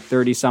them for like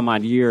 30 some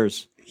odd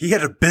years. He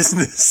had a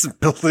business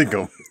building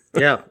them.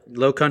 Yeah,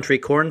 Low Country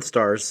Corn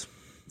Stars.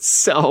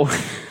 So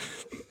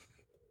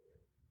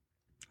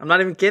I'm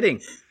not even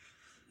kidding.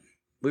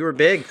 We were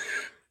big.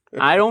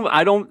 I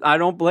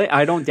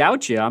don't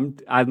doubt you.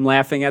 I'm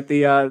laughing at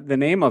the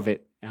name of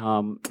it.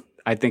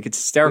 I think it's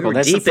We hysterical. were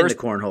That's deep the first.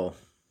 into cornhole.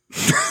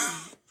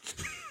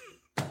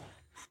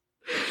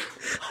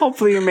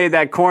 Hopefully, you made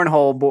that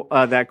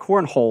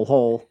cornhole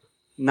hole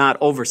not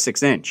over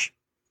 6 inch.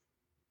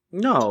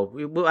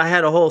 No, I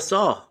had a whole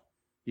saw.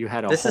 You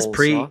had a This is whole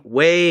saw?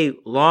 way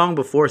long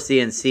before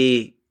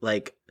CNC,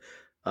 like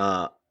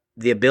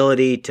the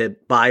ability to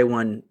buy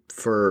one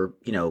for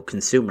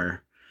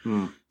consumer.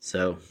 Hmm.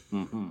 So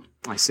Mm-hmm.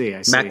 I see.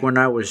 back when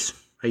I was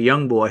a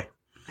young boy,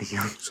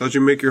 So how'd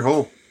you make your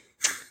hole?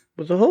 it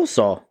was a whole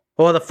saw.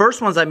 Well, the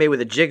first ones I made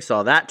with a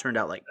jigsaw that turned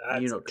out like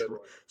That's a good one.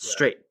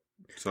 straight.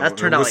 So That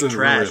turned it out like wasn't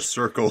really a trash.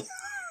 circle.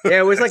 Yeah,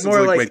 it was like It's more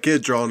my like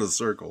kid drawing a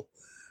circle.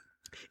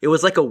 it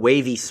was like a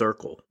wavy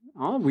circle.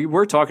 Oh, we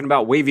were talking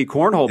about wavy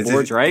cornhole Is it-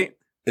 boards, right?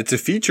 It's a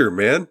feature,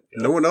 man.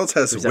 No one else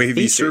has It was a wavy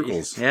feature.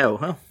 circles. Yeah,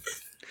 well,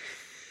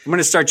 I'm going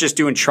to start just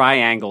doing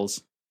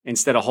triangles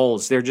instead of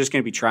holes. They're just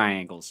going to be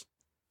triangles.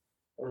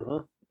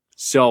 Uh-huh.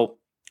 So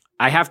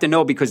I have to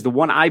know, because the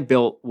one I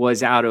built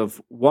was out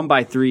of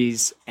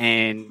 1x3s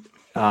and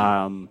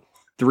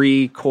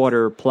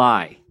 3/4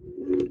 ply.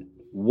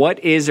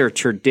 What is a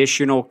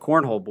traditional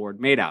cornhole board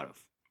made out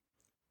of?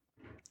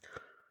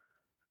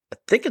 I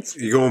think it's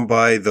You go and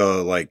buy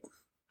the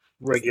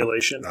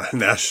regulation.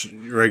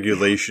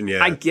 Regulation,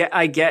 yeah.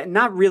 I get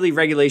not really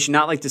regulation,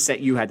 not like the set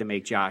you had to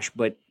make, Josh,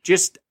 but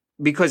just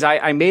because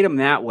I made them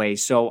that way.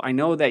 So I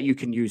know that you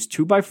can use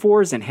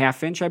 2x4s and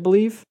 1/2 inch, I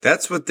believe.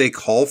 That's what they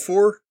call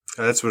for.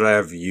 That's what I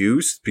have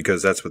used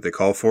because that's what they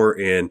call for.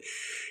 And,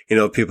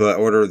 people that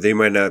order, they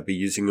might not be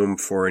using them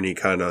for any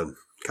kind of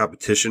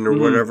competition or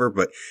whatever,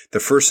 but the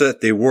first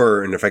set they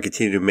were, and if I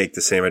continue to make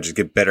the same, I just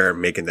get better at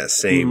making that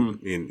same,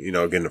 and,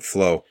 getting a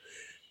flow.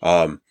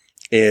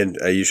 And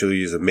I usually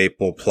use a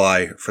maple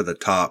ply for the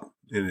top,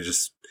 and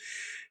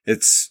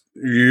it's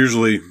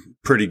usually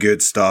pretty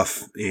good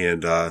stuff.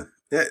 And,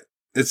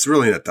 it's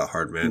really not that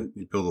hard, man.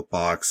 You build a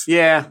box,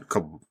 Yeah.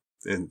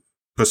 and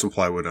put some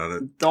plywood on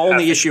it. The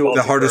only issue,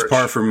 The hardest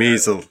part for me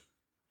is the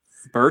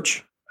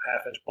birch.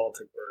 1/2 inch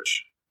Baltic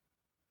birch.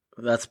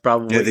 That's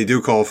probably they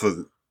do call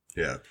for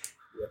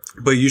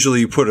but usually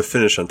you put a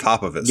finish on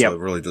top of it, so Yep. it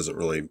really doesn't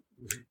really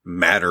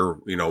matter,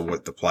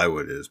 what the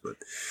plywood is. But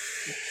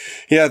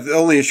yeah, the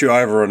only issue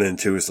I ever run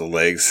into is the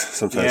legs.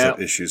 Sometimes I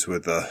have issues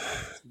with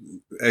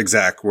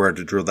exact where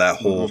to drill that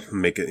hole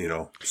and make it,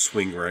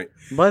 swing right.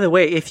 By the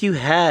way, if you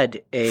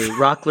had a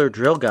Rockler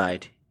drill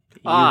guide,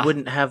 you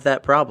wouldn't have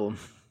that problem.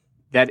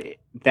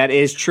 That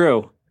is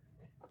true.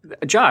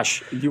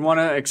 Josh, do you want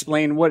to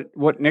explain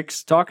what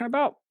Nick's talking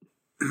about?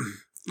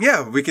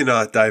 Yeah, we can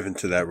dive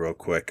into that real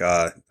quick.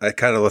 I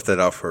kind of left that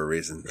out for a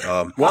reason.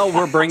 Well,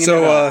 we're bringing it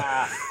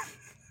up.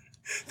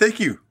 Thank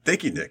you,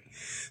 Nick.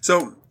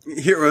 So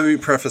here, let me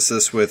preface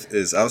this with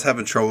is I was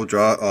having trouble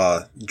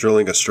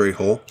drilling a straight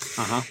hole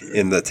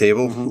in the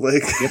table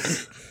leg,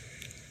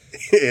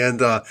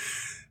 and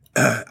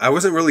I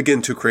wasn't really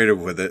getting too creative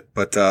with it.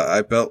 But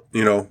I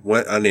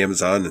went on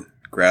Amazon and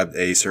grabbed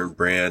a certain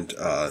brand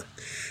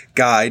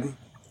guide.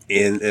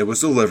 And it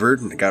was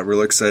delivered, and I got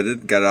real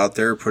excited. Got out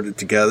there, put it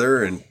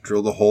together, and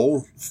drilled a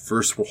hole.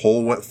 First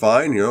hole went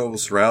fine, it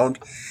was round.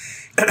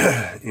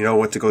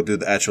 Went to go do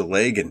the actual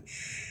leg, and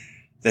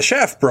the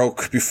shaft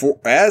broke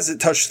as it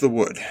touched the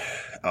wood.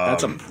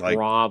 That's a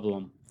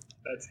problem.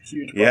 That's a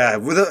huge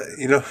problem.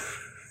 Yeah,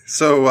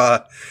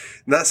 so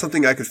not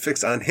something I could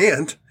fix on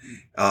hand.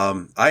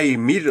 I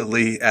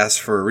immediately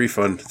asked for a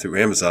refund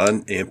through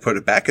Amazon and put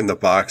it back in the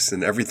box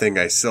and everything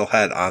I still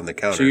had on the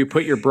counter. So you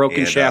put your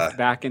broken shaft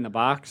back in the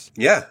box?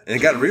 Yeah, and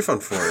got a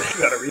refund for it.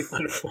 You got a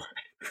refund for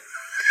it.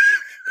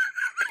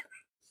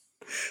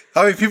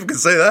 How many people can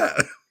say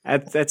that?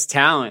 That's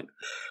talent.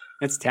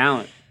 That's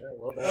talent.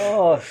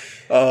 Oh,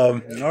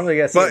 normally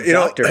you got to see a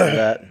doctor for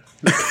that.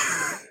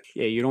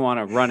 Yeah, you don't want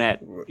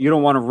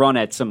to run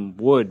at some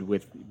wood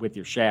with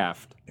your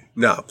shaft.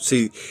 No,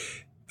 see,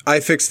 I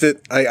fixed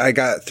it. I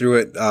got through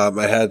it.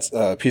 I had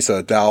a piece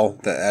of dowel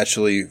that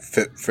actually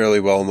fit fairly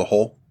well in the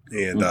hole,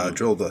 and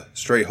drilled a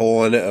straight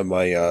hole in it on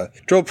my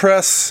drill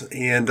press,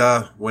 and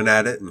went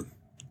at it and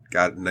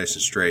got it nice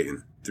and straight,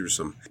 and threw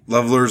some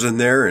levelers in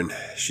there, and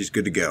she's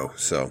good to go.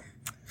 So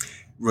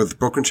with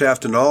broken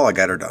shaft and all, I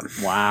got her done.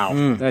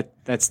 Wow,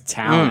 that's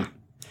talent.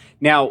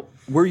 Now,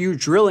 were you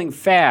drilling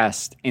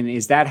fast, and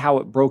is that how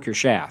it broke your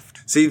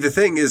shaft? See, the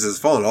thing is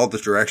following all the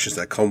directions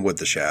that come with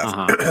the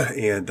shaft,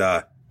 and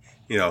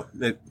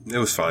it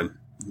was fine.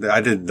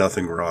 I did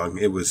nothing wrong.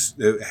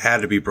 It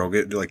had to be broken.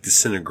 It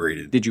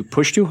disintegrated. Did you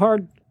push too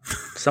hard?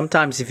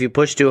 Sometimes if you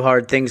push too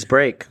hard, things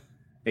break.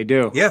 They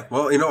do. Yeah,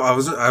 well,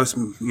 I was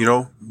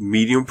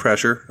medium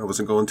pressure. I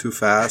wasn't going too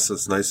fast. It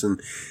was nice and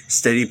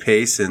steady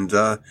pace, and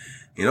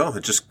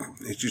you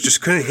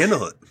just couldn't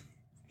handle it.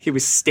 He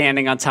was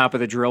standing on top of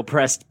the drill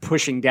press,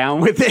 pushing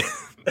down with it.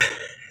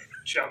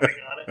 Jumping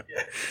on it.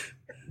 Yeah.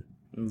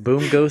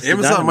 Boom goes the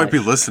Amazon dynamite. might be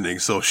listening,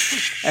 so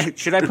shh.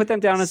 Should I put them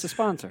down as a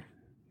sponsor?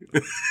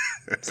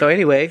 So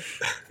anyway,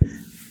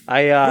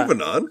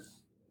 Moving on.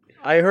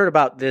 I heard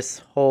about this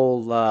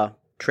whole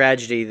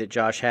tragedy that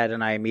Josh had,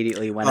 and I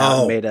immediately went out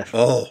and made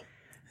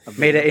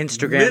an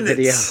Instagram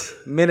video.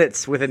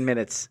 Minutes within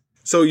minutes.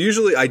 So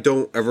usually I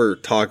don't ever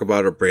talk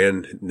about a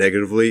brand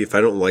negatively. If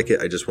I don't like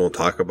it, I just won't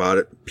talk about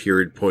it,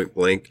 period, point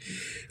blank.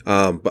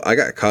 But I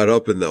got caught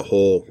up in the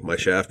whole, my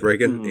shaft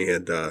breaking,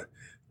 and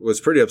was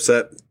pretty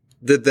upset.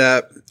 Did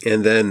that,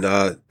 and then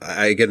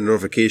I get a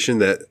notification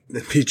that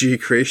PG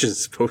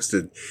Creations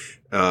posted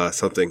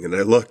something, and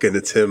I look, and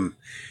it's him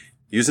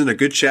using a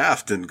good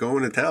shaft and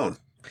going to town.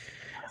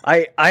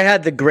 I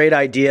had the great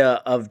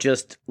idea of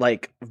just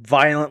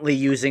violently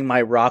using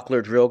my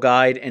Rockler drill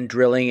guide and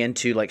drilling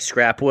into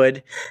scrap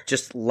wood,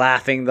 just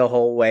laughing the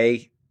whole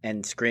way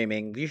and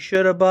screaming, "You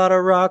should have bought a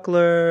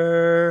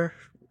Rockler."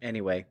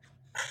 Anyway,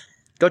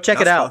 go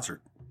check it out.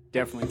 Sponsored.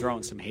 Definitely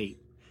throwing some hate.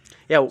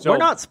 Yeah, So- we're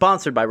not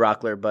sponsored by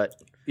Rockler, but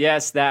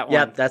Yes, that one.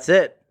 yeah, that's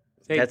it.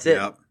 That's it.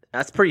 Yep.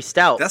 That's pretty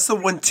stout. That's the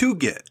one to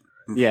get.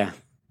 Yeah,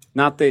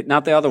 not the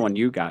other one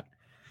you got.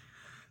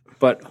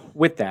 But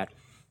with that,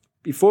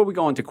 before we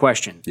go into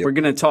questions, we're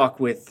going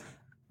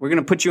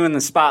to put you in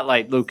the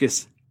spotlight,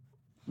 Lucas.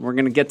 We're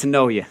going to get to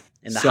know you.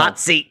 in the hot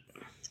seat.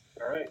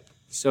 All right.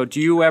 So do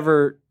you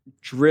ever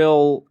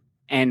drill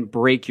and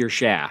break your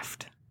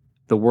shaft?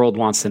 The world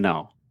wants to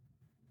know.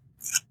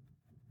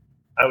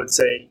 I would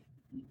say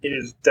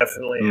it has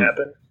definitely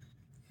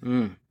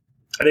happened.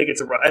 I think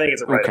it's a rite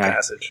Okay. of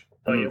passage.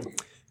 Don't you?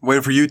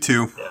 Waiting for you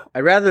two.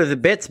 I'd rather the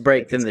bits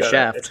break than the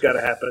shaft. It's got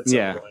to happen at some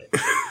Yeah.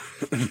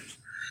 point.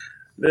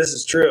 This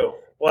is true.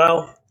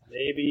 Well,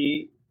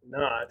 maybe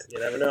not. You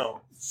never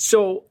know.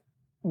 So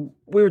you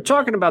were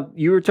talking about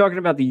the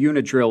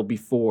Unidrill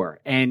before,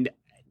 and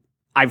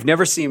I've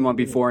never seen one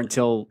before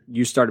until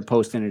you started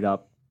posting it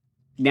up.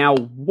 Now,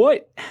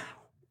 what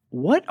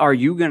are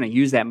you going to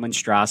use that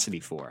monstrosity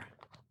for?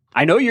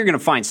 I know you're going to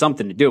find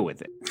something to do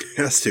with it.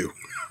 Has to.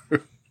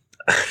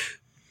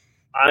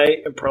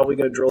 I am probably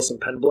going to drill some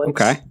pen blanks.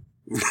 Okay.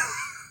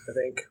 I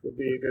think would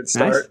be a good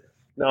start.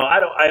 No, I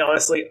don't. I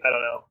honestly, I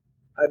don't know.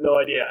 I have no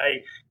idea.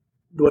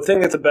 The thing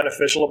that's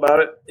beneficial about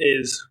it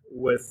is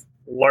with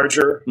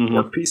larger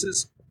work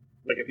pieces.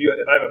 Like if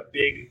I have a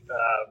big,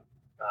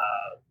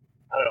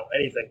 I don't know,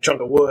 anything,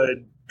 chunk of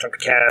wood, chunk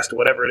of cast,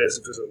 whatever it is,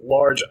 if there's a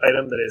large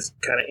item that is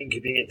kind of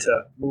inconvenient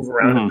to move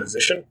around in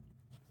position,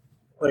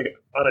 like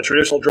on a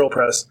traditional drill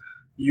press,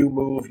 you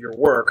move your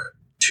work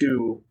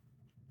to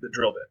the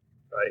drill bit,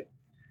 right?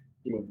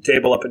 You move the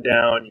table up and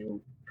down,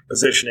 you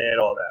position it,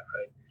 all that,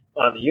 right?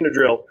 On the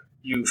Unidrill,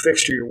 you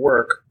fixture your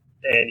work,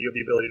 and you have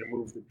the ability to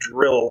move the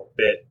drill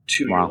bit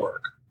to your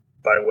work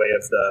by way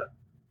of the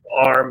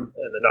arm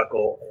and the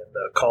knuckle and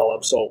the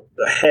column. So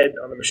the head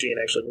on the machine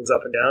actually moves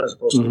up and down as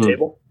opposed to the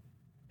table.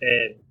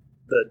 And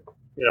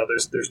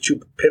there's two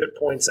pivot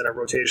points and a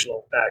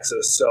rotational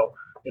axis, so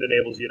it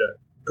enables you to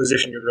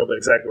position your drill bit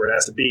exactly where it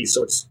has to be.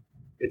 So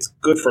it's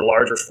good for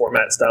larger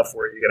format stuff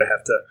where you're going to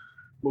have to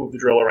move the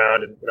drill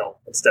around, and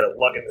instead of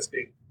lugging this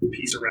big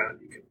piece around,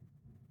 you can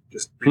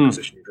just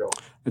reposition your drill.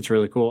 That's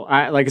really cool.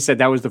 Like I said,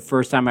 that was the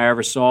first time I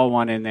ever saw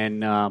one. And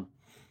then I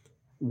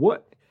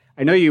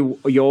know you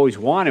always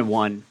wanted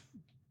one,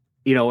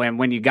 and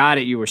when you got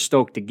it, you were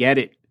stoked to get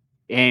it.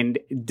 And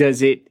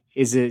does it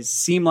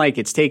seem like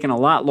it's taken a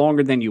lot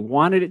longer than you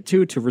wanted it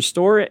to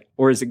restore it,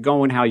 or is it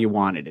going how you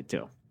wanted it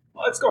to?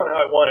 Well, it's going how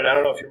I wanted. I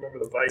don't know if you remember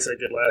the vise I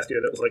did last year.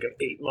 That was like an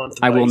 8-month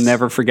vise. I will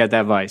never forget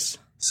that vise.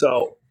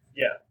 So,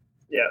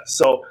 yeah.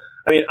 So,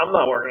 I mean, I'm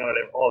not working on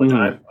it all the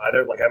time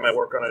either. Like, I might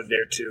work on it a day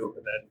or two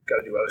and then got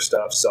to do other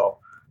stuff. So,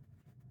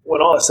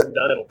 when all is said and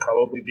done, it'll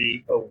probably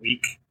be a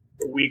week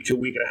to a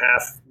week and a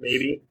half,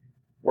 maybe,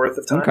 worth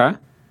of time. Okay.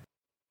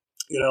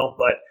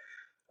 But,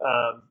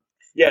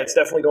 yeah, it's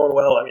definitely going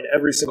well. I mean,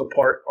 every single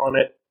part on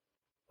it,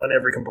 on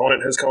every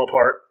component has come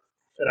apart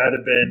and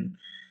either been,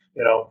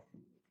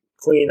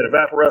 cleaned and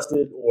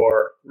evaporusted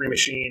or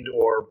remachined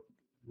or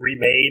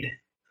remade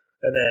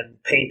and then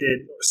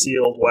painted or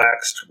sealed,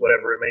 waxed,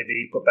 whatever it may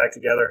be, put back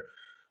together,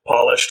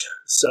 polished.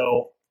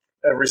 So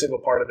every single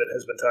part of it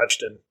has been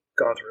touched and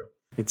gone through.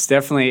 It's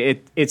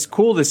definitely, it's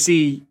cool to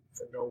see,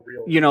 For no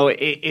real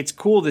it's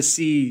cool to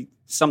see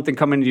something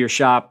come into your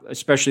shop,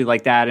 especially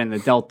like that in the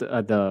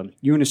Delta, the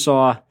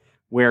Unisaw,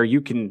 where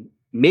you can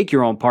make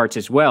your own parts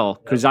as well.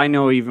 Because I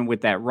know even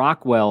with that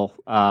Rockwell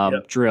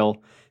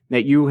drill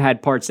that you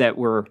had parts that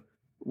were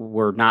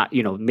not,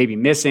 maybe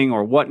missing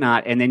or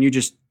whatnot. And then you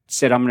just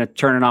said, I'm going to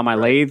turn it on my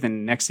lathe.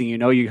 And next thing you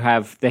know, you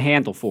have the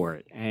handle for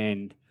it.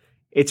 And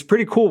it's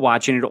pretty cool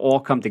watching it all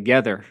come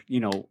together,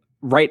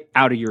 right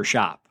out of your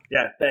shop.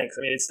 Yeah, thanks.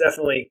 I mean,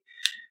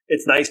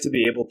 it's nice to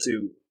be able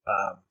to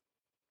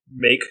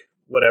make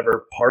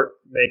whatever part,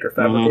 make or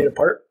fabricate a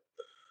part,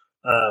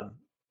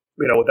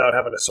 without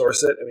having to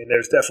source it. I mean,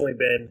 there's definitely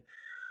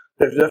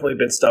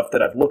been stuff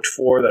that I've looked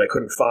for that I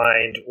couldn't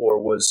find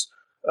or was,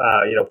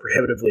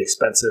 prohibitively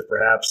expensive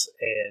perhaps.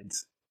 And,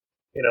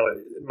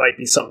 it might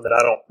be something that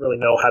I don't really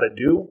know how to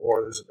do,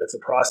 or it's a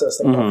process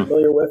that I'm not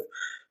familiar with.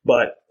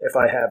 But if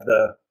I have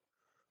the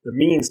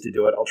means to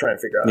do it, I'll try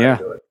and figure out how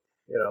to do it,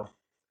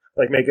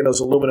 like making those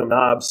aluminum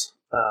knobs,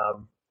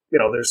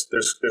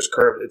 there's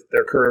curved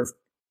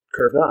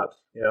knobs,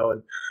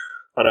 and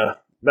on a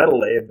metal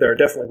lathe, there are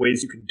definitely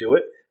ways you can do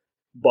it,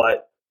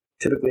 but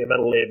typically a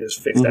metal lathe is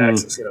fixed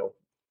axis,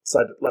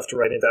 side left to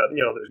right, and that,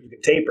 you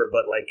can taper,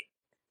 but like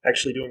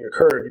actually doing a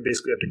curve, you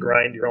basically have to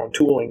grind your own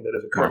tooling that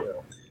is a curve.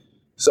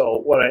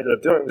 So what I ended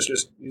up doing was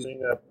just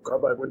using a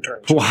carbide wood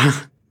turning chisel,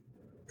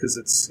 because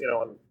it's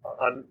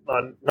on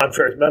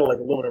non-ferrous metal like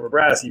aluminum or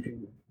brass, you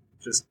can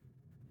just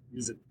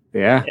use it.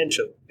 Yeah. Inch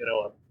of,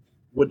 a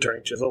wood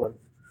turning chisel. And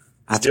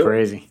that's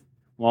crazy.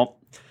 Well,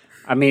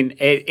 I mean,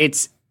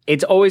 it's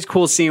always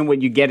cool seeing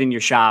what you get in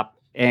your shop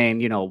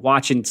and,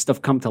 watching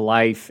stuff come to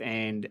life.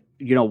 And,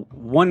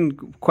 one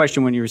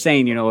question when you were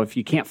saying, if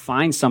you can't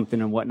find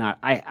something and whatnot,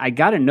 I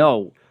got to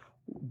know,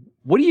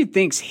 what do you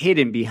think's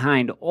hidden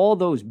behind all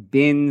those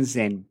bins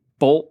and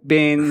bolt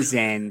bins?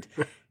 And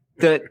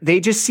they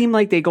just seem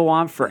like they go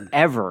on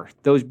forever.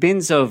 Those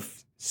bins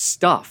of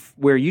stuff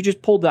where you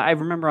just pulled I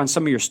remember on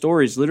some of your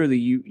stories, literally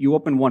you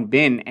open one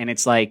bin and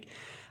it's like,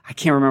 I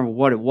can't remember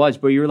what it was,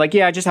 but you were like,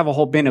 yeah, I just have a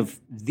whole bin of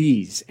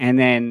these. And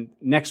then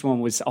next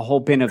one was a whole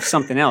bin of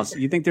something else.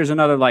 You think there's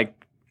another like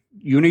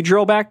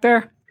Unidrill back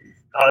there?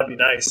 Oh, that'd be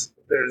nice.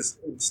 There's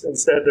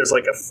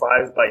like a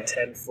 5 by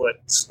 10 foot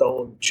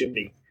stone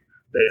chimney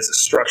that is it's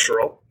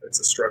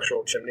a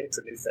structural chimney. It's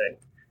a new thing.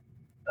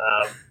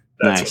 That's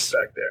nice. What's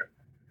back there.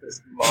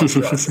 It's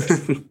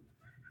monstrosity.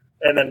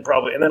 and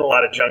then a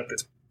lot of junk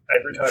that's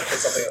every time I put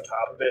something on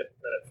top of it,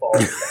 then it falls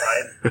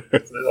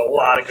behind. So there's a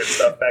lot of good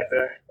stuff back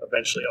there.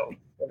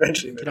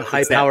 Eventually Get a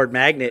high-powered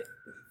magnet.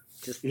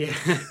 Just Yeah.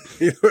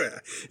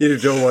 You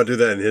don't want to do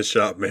that in his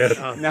shop, man.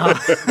 No. No,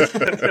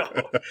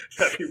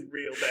 that'd be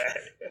real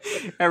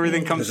bad.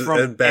 Everything comes And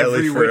from badly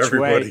every for which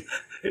everybody.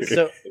 way.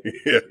 So,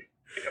 Yeah.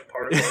 Like a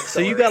particle so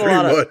you got a Pretty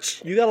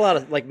lot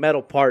of much. like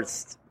metal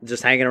parts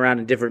just hanging around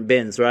in different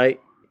bins, right?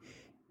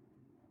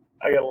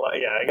 I got a lot.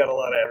 Yeah, I got a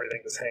lot of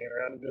everything just hanging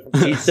around in different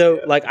places. So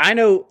Yeah. like I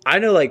know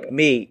like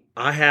me,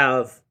 I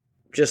have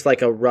just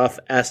like a rough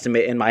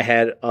estimate in my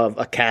head of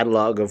a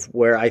catalog of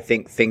where I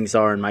think things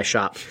are in my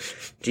shop.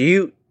 Do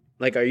you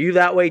like are you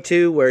that way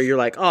too where you're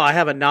like, "Oh, I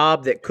have a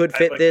knob that could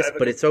fit this,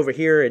 but it's over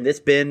here in this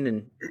bin,"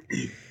 and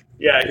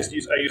Yeah, I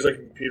use like a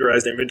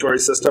computerized inventory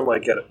system,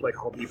 like at like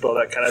Home Depot,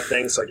 that kind of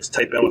thing. So I just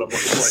type in what I'm looking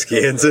for.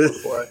 Scans it.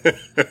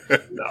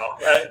 No,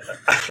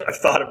 I've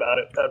thought about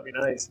it. That'd be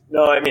nice.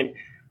 No, I mean,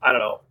 I don't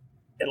know.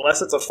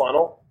 Unless it's a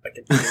funnel, I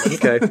can.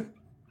 okay.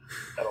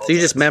 So you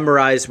just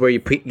memorize where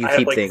you I have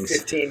keep like things.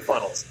 15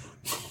 funnels.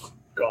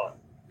 Gone.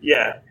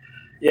 Yeah.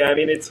 I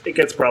mean, it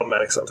gets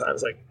problematic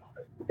sometimes. Like,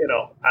 I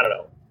don't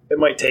know. It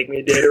might take me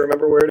a day to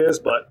remember where it is,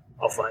 but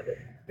I'll find it.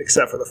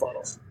 Except for the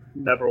funnels.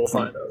 Never will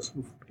find those.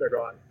 They're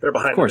gone. They're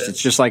behind. Of course, the bin.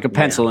 it's just like a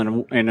pencil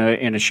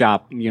in a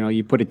shop.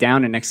 You put it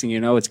down, and next thing you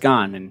know, it's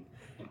gone, and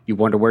you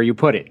wonder where you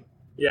put it.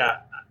 Yeah.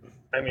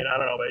 I mean, I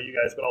don't know about you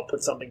guys, but I'll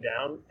put something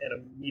down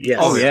and immediately. Yes.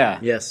 Oh, yeah.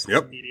 Yes.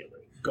 Yep. Immediately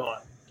gone.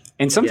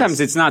 And sometimes Yes.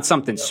 it's not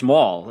something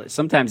small.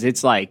 Sometimes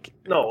it's like,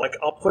 No, like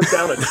I'll put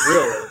down a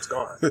drill and it's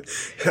gone.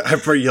 I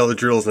have bright yellow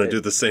drills and I do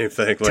the same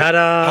thing. Like,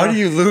 Ta-da! how do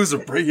you lose a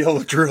bright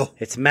yellow drill?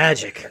 It's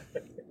magic.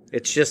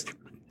 It's just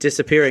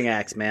disappearing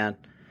acts, man.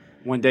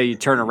 one day you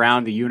turn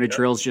around, the unit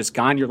drill's just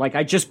gone. You're like,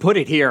 I just put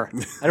it here.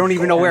 I don't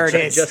even know where it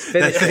is. Just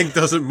That finished. thing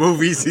doesn't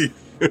move easy.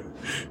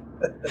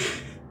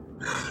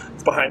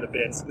 It's behind the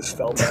bins. It just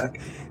fell back.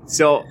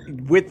 So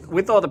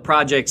with all the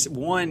projects,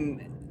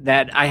 one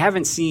that I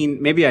haven't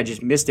seen, maybe I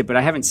just missed it, but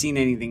I haven't seen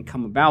anything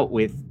come about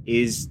with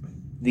is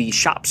the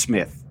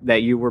Shopsmith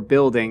that you were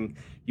building.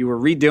 You were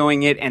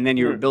redoing it, and then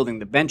you were building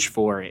the bench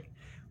for it.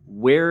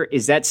 Where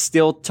is that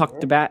still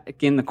tucked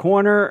back in the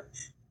corner?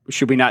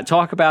 Should we not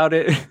talk about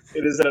it?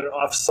 It is at an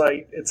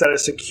off-site. It's at a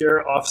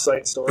secure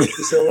off-site storage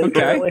facility.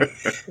 Okay. Currently.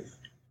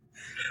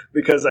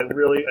 Because I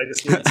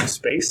just need some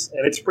space,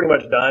 and it's pretty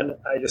much done.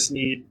 I just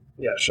need,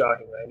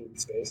 shockingly, I need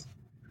space.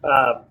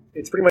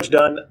 It's pretty much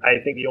done.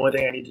 I think the only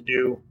thing I need to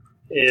do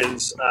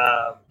is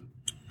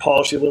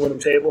polish the aluminum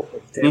table,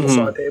 the table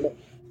saw table,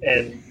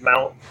 and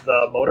mount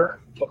the motor.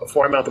 But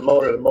before I mount the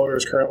motor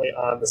is currently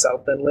on the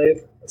south bend lathe,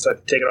 so I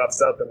have to take it off the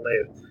south bend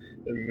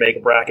lathe and make a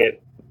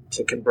bracket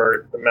to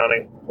convert the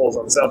mounting holes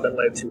on the south bend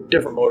lathe to a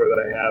different motor that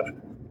I have.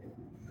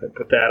 I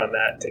put that on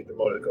that, take the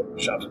motor to go to the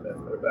Shopsmith,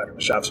 put it back in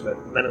the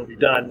Shopsmith, and then it'll be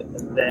done.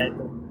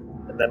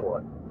 And then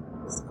what?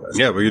 That's the question.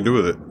 Yeah, what do you do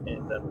with it?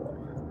 And then what?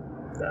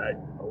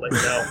 I'll let you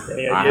know.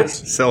 Any ideas?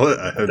 Sell it?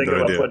 I I'm have thinking no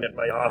about idea. putting it in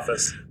my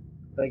office.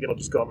 I think it'll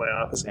just go in my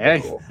office. And Hey,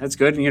 be cool. that's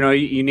good.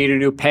 You need a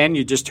new pen.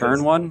 You just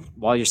turn one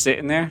while you're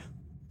sitting there.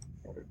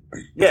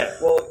 Yeah,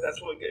 well,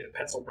 that's what we get.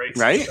 Pencil breaks.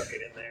 Right? Chuck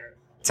it in there.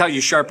 That's how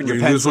you sharpen You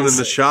your lose one in pencils.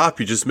 the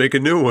shop, you just make a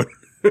new one.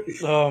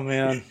 Oh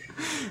man.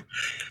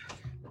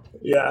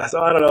 Yeah,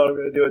 so I don't know what I'm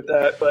going to do with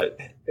that, but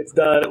it's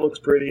done. It looks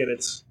pretty, and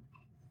it's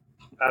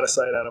out of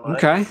sight, out of mind.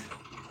 Okay.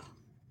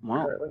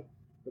 Wow. Apparently,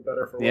 for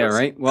better or for worse. Yeah,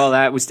 right. Well,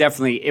 that was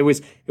definitely it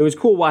was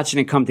cool watching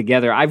it come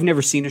together. I've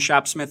never seen a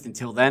Shopsmith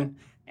until then,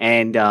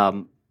 and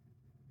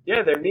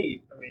Yeah, they're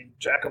neat. I mean,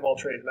 jack of all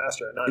trades,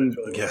 master at none. Is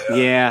really what they are.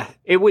 yeah,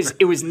 it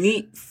was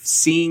neat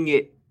seeing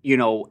it,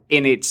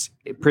 in its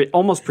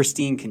almost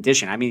pristine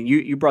condition. I mean,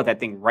 you brought that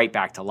thing right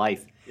back to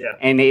life. Yeah.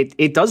 And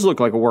it does look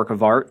like a work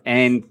of art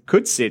and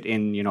could sit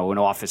in, an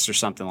office or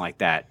something like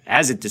that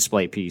as a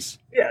display piece.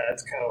 Yeah,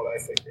 that's kind of what I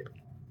figured.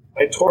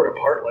 I tore it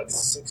apart like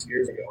 6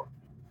 years ago,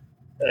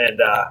 and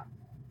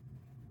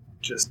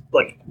just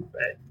like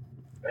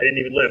I didn't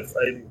even live.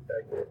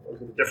 I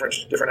was in a different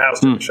house,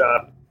 different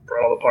shop.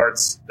 Brought all the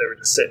parts. They were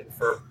just sitting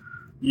for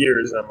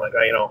years, and I'm like,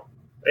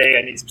 A,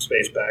 I need some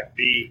space back.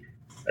 B,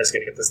 I just got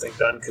to get this thing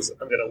done because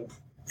I'm gonna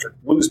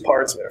lose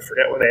parts. I'm gonna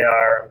forget where they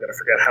are. I'm gonna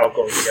forget how it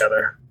goes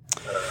together.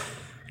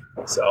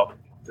 So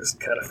just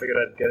kind of figured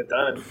I'd get it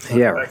done and put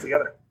it back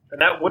together.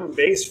 And that wooden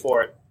base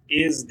for it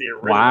is the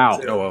original. Wow.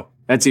 too. Oh, well.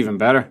 That's even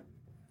better.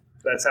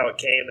 That's how it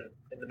came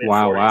in the mid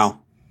 40s. Wow.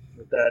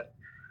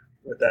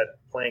 With that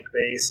plank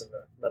base and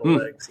the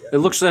metal legs. Yeah. It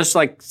looks just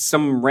like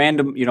some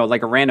random,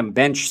 like a random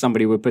bench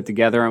somebody would put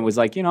together and was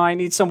like, I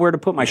need somewhere to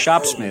put my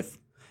Shopsmith.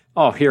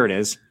 Oh, here it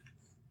is.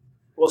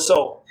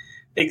 Well,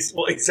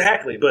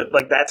 exactly. But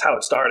like that's how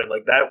it started.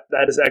 Like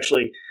that is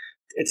actually,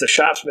 it's a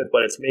Shopsmith,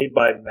 but it's made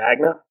by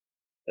Magna.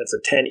 It's a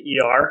 10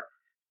 ER,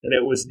 and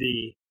it was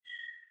they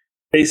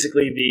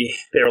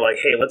were like,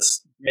 hey,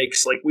 let's make,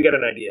 like, we got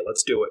an idea,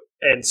 let's do it.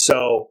 And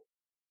so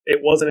it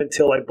wasn't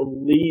until I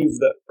believe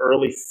the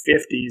early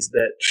 50s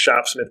that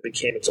Shopsmith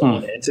became its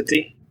own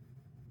entity.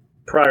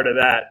 Prior to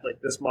that, like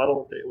this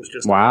model, it was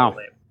just a Wow. model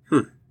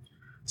name.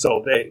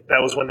 So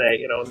that was when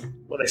they,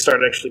 when they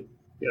started actually,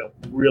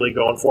 really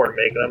going for it and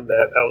making them.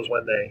 That was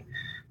when they,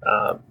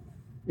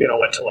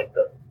 went to like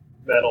the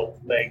metal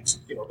legs,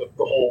 the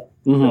whole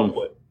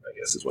wood, I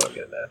guess is what I'm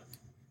getting at.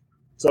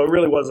 So it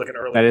really was like an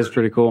early. That is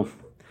pretty cool.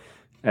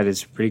 That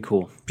is pretty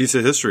cool. Piece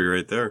of history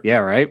right there. Yeah,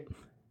 right.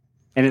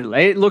 And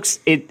it looks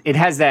it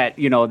has that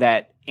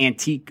that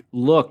antique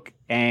look,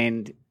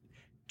 and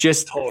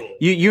just totally.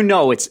 you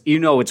know it's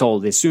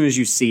old as soon as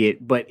you see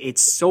it, but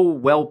it's so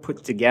well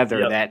put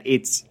together that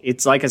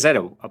it's like I said,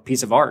 a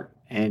piece of art,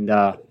 and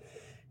that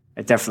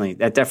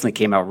definitely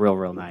came out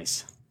real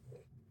nice.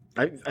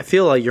 I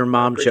feel like your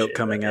mom joke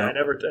coming out. I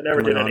never did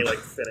any like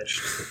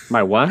finished.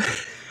 My what?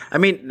 I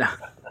mean,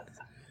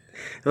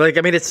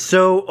 it's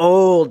so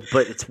old,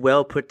 but it's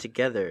well put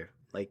together.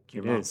 Like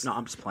your mom. No,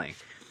 I'm just playing.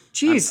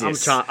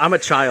 Jesus, I'm a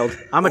child.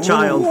 I'm a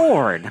child.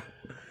 Lord,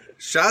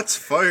 shots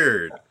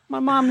fired. My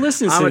mom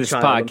listens to this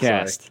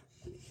podcast.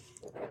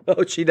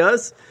 Oh, she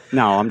does?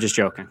 No, I'm just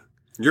joking.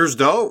 Yours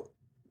don't?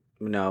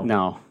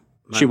 No.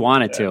 She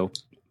wanted to.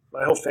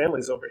 My whole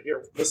family's over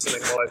here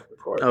listening while I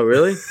record. Oh,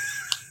 really?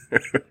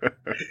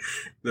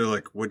 They're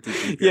like, what did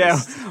you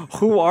guys Yeah,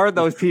 who are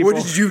those people?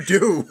 What did you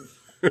do?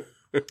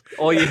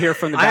 All you hear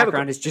from the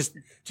background is just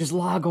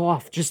log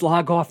off. Just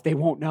log off. They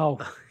won't know.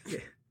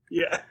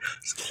 Yeah,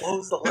 just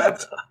close the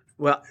laptop.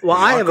 Well,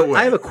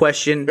 I have a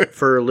question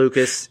for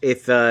Lucas.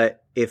 If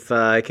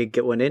I could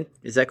get one in,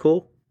 is that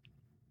cool?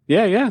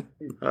 Yeah.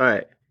 All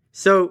right.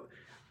 So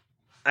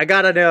I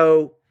gotta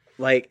know,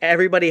 like,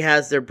 everybody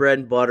has their bread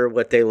and butter,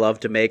 what they love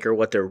to make or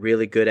what they're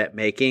really good at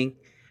making.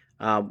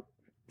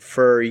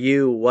 For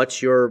you,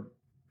 what's your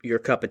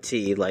cup of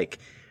tea? Like,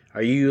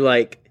 are you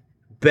like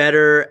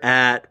better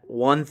at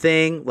one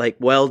thing, like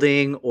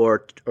welding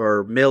or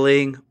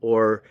milling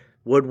or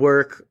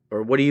woodwork,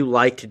 or what do you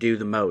like to do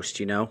the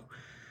most? Or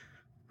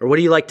what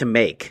do you like to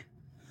make?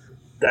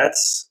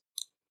 That's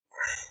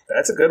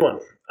a good one.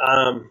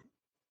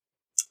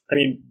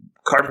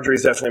 Carpentry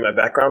is definitely my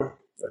background.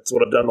 That's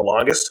what I've done the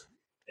longest,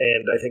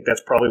 and I think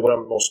that's probably what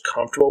I'm most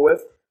comfortable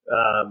with.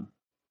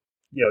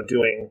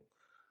 Doing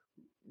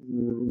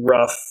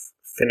rough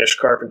finish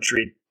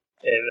carpentry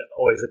and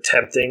always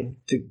attempting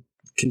to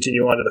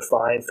continue on to the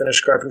fine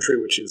finish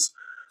carpentry, which is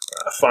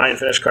a fine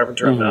finish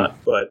carpenter. I'm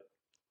not, but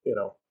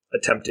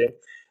attempting.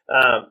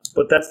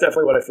 But that's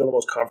definitely what I feel the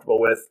most comfortable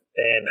with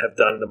and have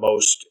done the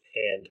most,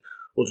 and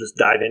we'll just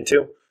dive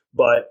into.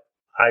 But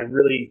I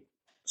really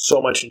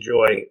so much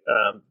enjoy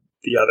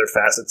the other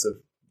facets of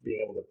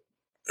being able to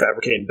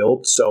fabricate and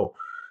build. So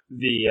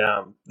the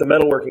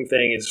metalworking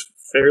thing is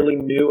fairly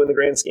new in the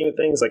grand scheme of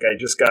things. Like I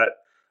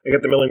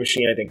got the milling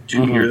machine, I think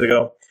 2 years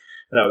ago,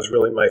 and that was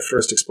really my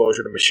first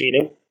exposure to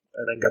machining.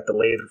 And then got the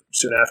lathe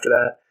soon after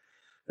that.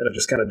 And I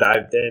just kind of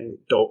dived in.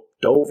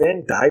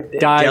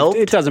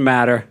 It doesn't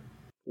matter.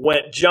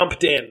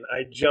 Jumped in.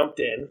 I jumped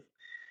in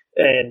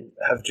and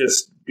have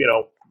just,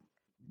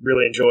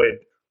 really enjoyed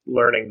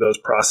learning those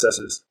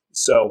processes.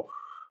 So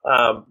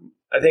I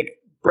think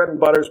bread and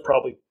butter is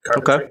probably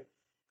carpentry. Okay.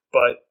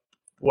 But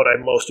what I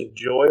most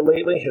enjoy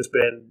lately has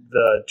been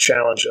the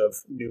challenge of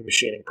new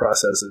machining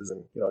processes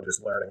and,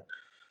 just learning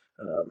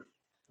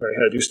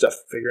how to do stuff,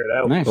 figuring it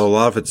out. Nice. Well, a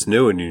lot of it's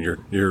new, and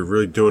you're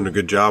really doing a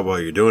good job while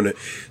you're doing it.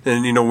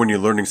 And when you're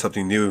learning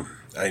something new,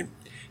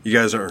 you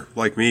guys are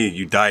like me.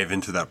 You dive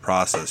into that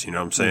process. You know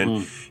what I'm saying?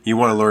 Mm-hmm. You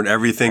want to learn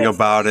everything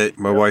about it.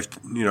 My wife,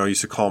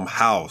 used to call them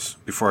hows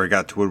before I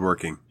got to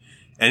woodworking.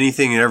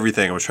 Anything and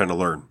everything I was trying to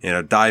learn,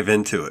 dive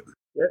into it.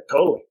 Yeah,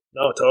 totally.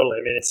 No, totally.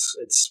 I mean,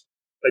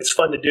 it's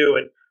fun to do,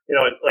 and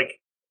like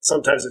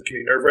sometimes it can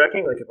be nerve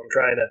wracking. Like if I'm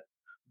trying to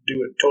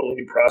do a totally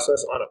new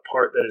process on a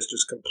part that is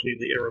just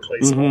completely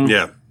irreplaceable. Mm-hmm.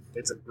 Yeah.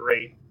 It's a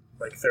great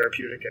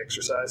therapeutic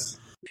exercise.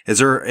 Is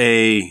there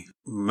a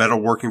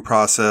metalworking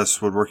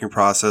process, woodworking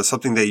process,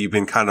 something that you've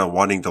been kind of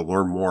wanting to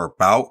learn more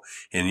about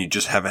and you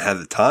just haven't had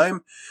the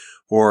time?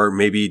 Or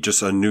maybe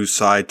just a new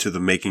side to the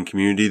making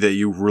community that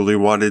you really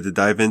wanted to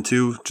dive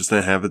into, just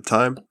didn't have the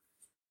time?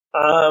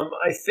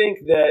 I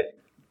think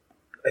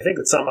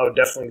that's something I would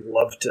definitely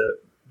love to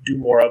do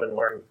more of and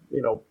learn,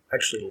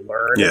 actually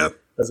learn. Yeah.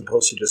 As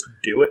opposed to just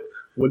do it,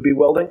 would be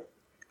welding.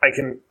 I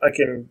can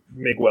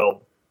MIG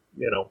weld,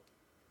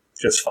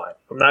 just fine.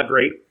 I'm not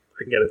great.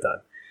 I can get it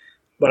done.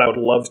 But I would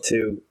love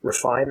to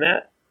refine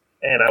that.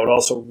 And I would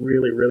also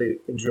really, really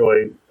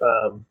enjoy,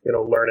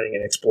 learning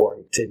and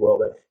exploring TIG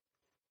welding.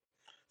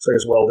 So I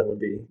guess welding would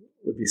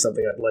be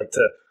something I'd like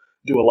to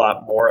do a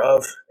lot more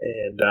of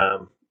and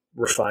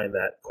refine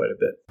that quite a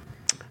bit.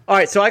 All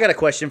right, so I got a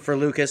question for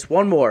Lucas.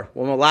 One more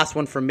last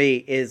one for me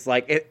is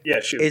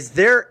shoot. Is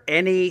there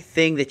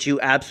anything that you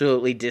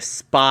absolutely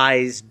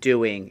despise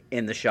doing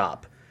in the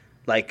shop?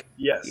 Like,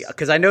 yes,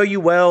 because I know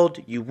you weld,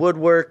 you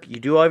woodwork, you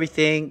do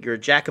everything. You're a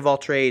jack of all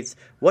trades.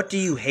 What do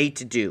you hate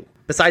to do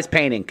besides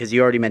painting? Because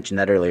you already mentioned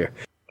that earlier.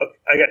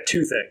 I got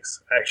two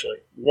things actually.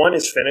 One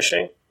is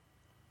finishing.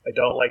 I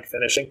don't like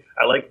finishing.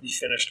 I like the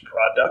finished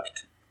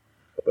product,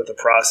 but the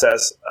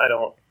process, I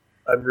don't.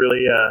 I'm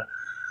really.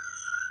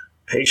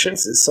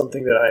 Patience is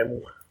something that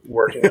I'm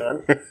working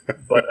on,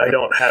 but I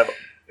don't have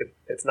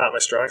it's not my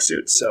strong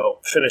suit. So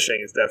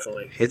finishing is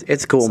definitely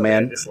It's cool, something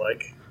man. I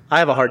dislike. I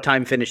have a hard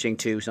time finishing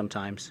too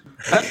sometimes.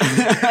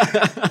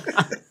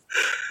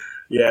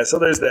 Yeah, so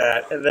there's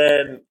that, and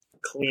then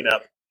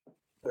cleanup,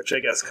 which I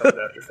guess comes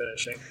after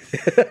finishing.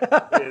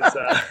 Is,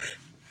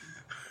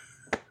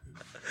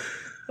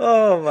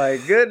 Oh my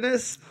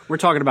goodness. We're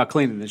talking about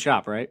cleaning the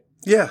shop, right?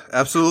 Yeah,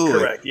 absolutely.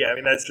 correct. Yeah, I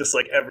mean that's just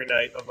like every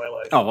night of my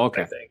life. Oh,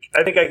 okay.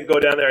 I think I can go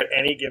down there at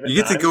any given You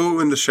get time. to go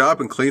in the shop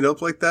and clean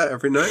up like that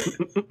every night?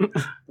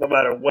 No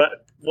matter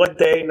what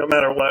day, no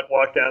matter what,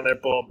 walk down there,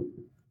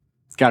 boom.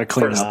 It's got to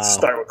clean First, up.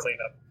 start with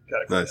cleanup.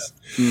 Gotta clean Nice.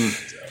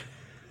 up.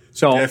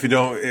 So Yeah, if you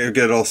don't, it'll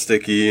get all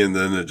sticky and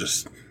then it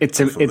just... it's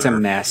from a there.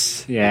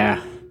 mess.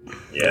 Yeah.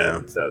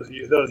 Yeah, those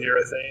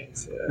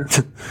urethanes.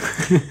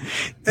 Yeah.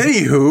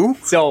 Anywho,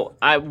 So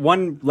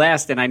one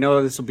last, and I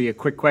know this will be a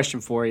quick question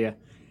for you.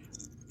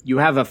 You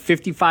have a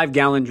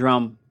 55-gallon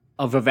drum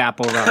of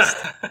Evapo-Rust.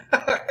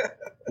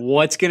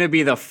 What's going to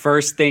be the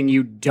first thing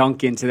you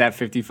dunk into that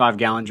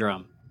 55-gallon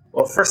drum?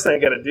 Well, first thing I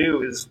got to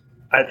do is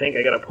I think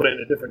I got to put it in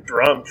a different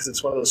drum because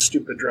it's one of those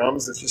stupid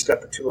drums that's just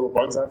got the two little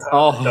bungs on top.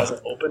 Oh. It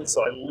doesn't open,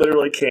 so I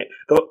literally can't.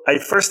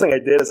 First thing I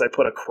did is I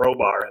put a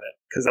crowbar in it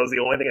because that was the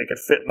only thing I could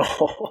fit in the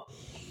hole.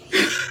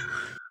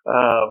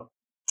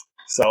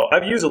 So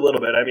I've used a little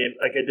bit. I mean,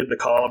 like I did the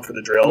column for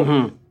the drill.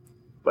 Mhm.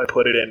 I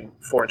put it in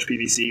 4-inch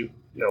PVC,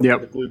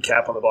 Yep. with the glued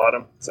cap on the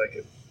bottom, so I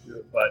could do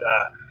it. But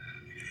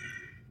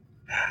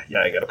yeah,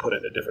 I got to put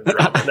it in a different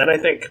drum. And then I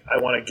think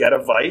I want to get a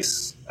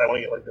vise. I want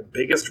to get like the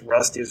biggest,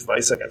 rustiest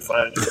vise I can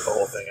find and just put the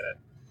whole thing in it.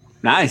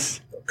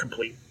 Nice.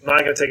 Complete. I'm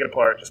not going to take it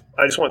apart.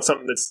 I just want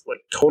something that's like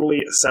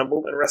totally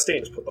assembled and rusty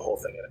and just put the whole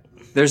thing in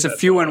it. There's a That's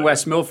few what in I-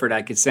 West Milford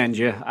I could send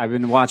you. I've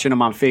been watching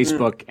them on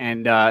Facebook,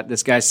 and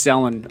this guy's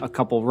selling a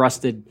couple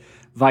rusted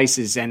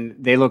vices, and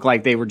they look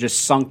like they were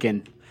just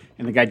sunken,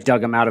 and the guy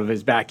dug them out of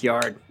his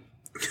backyard.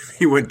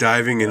 he went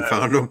diving and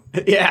found them.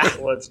 Yeah.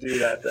 Let's do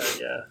that then,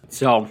 yeah.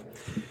 So,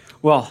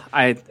 well,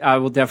 I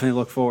will definitely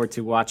look forward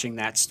to watching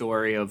that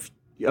story of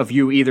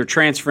you either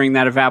transferring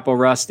that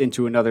Evapo-Rust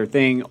into another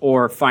thing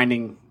or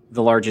finding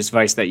the largest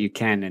vice that you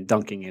can and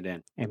dunking it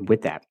in. And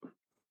with that,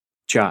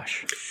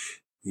 Josh.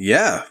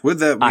 Yeah, with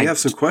that, we I- have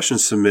some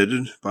questions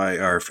submitted by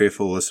our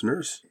faithful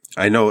listeners.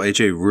 I know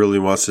AJ really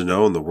wants to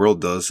know, and the world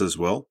does as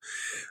well.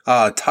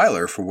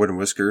 Tyler from Wood and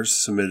Whiskers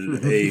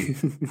submitted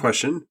a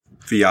question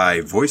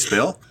via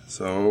voicemail.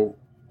 So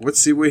let's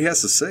see what he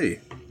has to say.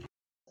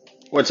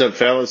 What's up,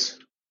 fellas?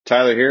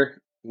 Tyler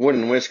here, Wood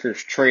and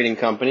Whiskers Trading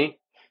Company.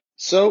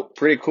 So,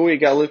 pretty cool. You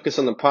got Lucas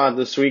on the pod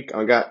this week.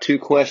 I got 2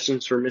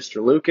 questions for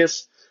Mr.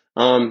 Lucas.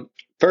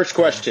 First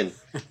question.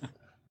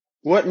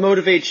 What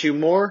motivates you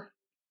more,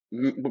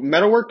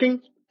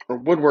 metalworking or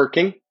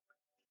woodworking?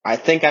 I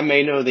think I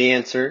may know the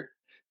answer.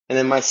 And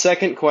then my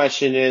second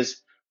question is,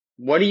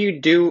 what do you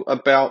do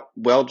about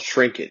weld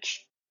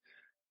shrinkage?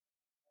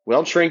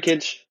 Weld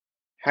shrinkage,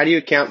 how do you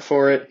account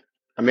for it?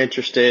 I'm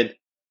interested.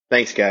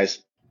 Thanks, guys.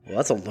 Well,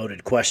 that's a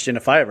loaded question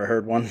if I ever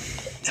heard one.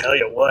 Tell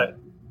you what.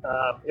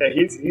 Yeah,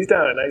 he's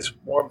down in nice,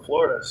 warm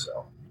Florida,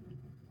 so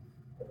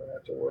I don't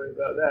have to worry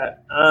about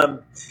that.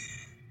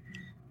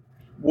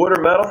 Wood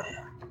or metal?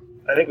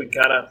 I think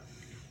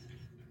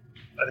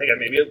I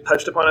maybe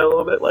touched upon it a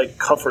little bit. Like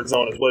comfort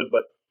zone is wood,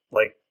 but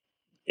like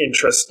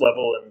interest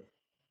level and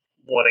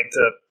wanting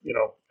to,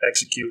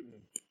 execute and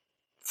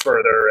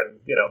further and,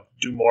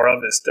 do more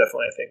of is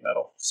definitely, I think,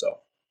 metal. So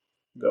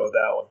go with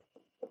that one.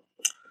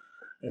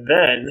 And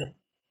then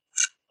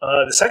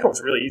the second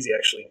one's really easy,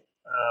 actually.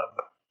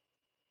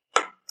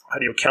 How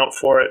do you account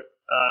for it?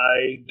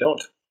 I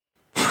don't.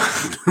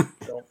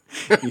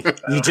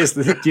 You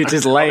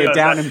just lay it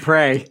down and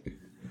pray.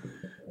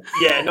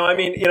 Yeah, no, I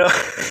mean, yeah, I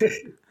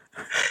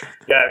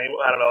mean,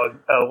 I don't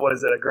know. What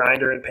is it? A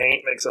grinder and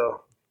paint makes a.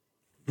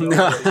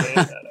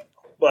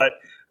 But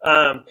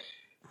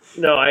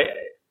no,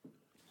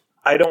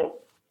 I don't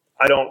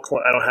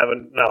have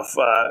enough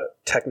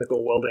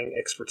technical welding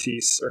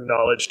expertise or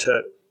knowledge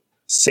to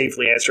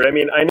safely answer it. I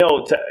mean, I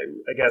know.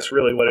 I guess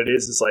really what it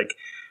is like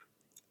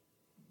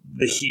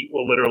the heat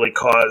will literally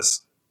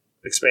cause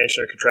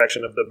expansion or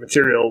contraction of the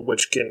material,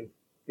 which can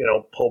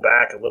pull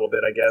back a little bit,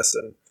 I guess,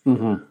 and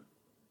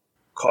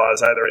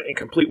cause either an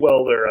incomplete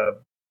weld or a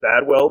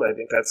bad weld. I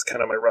think that's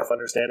kind of my rough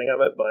understanding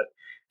of it. But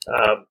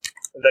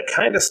the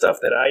kind of stuff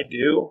that I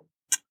do,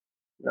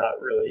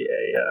 not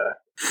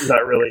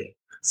really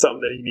something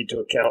that you need to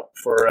account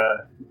for.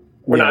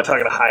 We're not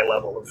talking a high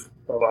level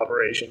of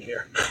operation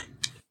here.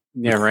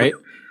 Yeah, right.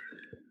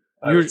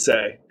 I would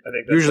say. I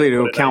think that's usually to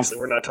put it account nicely.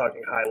 We're not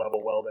talking high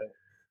level welding.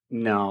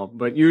 No,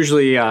 but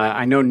usually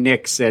I know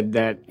Nick said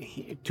that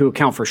to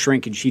account for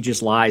shrinkage, he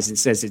just lies and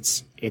says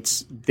it's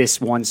this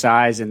one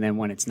size, and then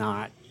when it's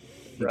not,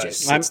 he Right.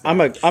 just sits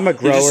I'm a He grower,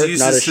 just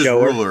not a uses his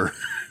shower. ruler.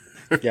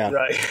 Yeah.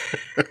 Right.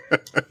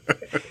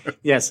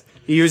 Yes,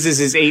 he uses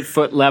his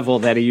 8-foot level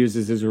that he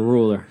uses as a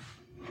ruler.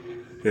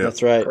 Yeah.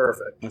 That's right.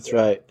 Perfect. That's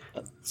right.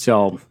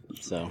 So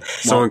So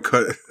Someone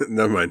cut.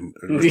 Never mind.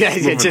 yeah,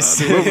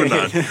 Moving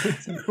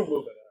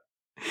on.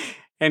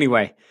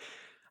 anyway,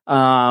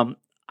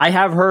 I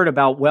have heard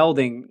about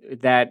welding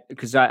that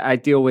because I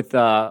deal with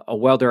a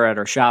welder at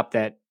our shop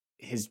that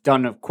has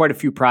done quite a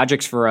few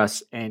projects for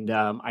us. And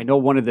I know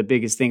one of the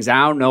biggest things, I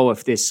don't know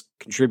if this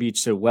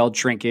contributes to weld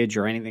shrinkage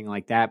or anything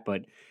like that,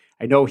 but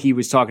I know he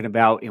was talking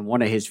about in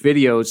one of his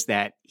videos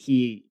that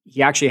he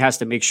actually has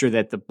to make sure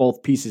that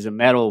both pieces of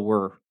metal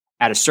were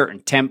at a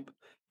certain temp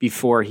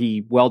before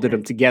he welded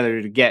them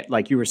together to get,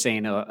 like you were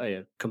saying,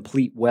 a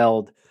complete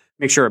weld,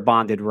 make sure it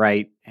bonded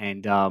right.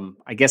 And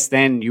I guess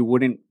then you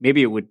wouldn't,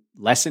 maybe it would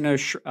lessen a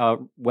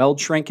weld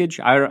shrinkage.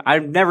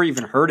 I've never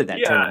even heard of that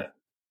term.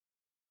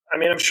 I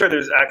mean, I'm sure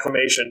there's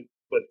acclimation,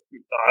 but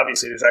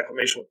obviously there's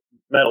acclimation with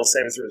metal,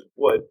 same as there is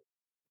wood.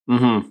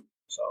 Mm-hmm.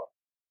 So,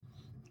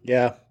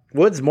 yeah.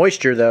 Wood's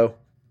moisture, though.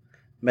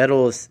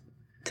 Metal is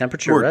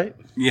temperature, right?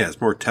 Yeah, it's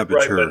more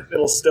temperature. Right, but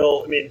it'll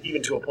still, I mean,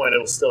 even to a point,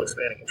 it'll still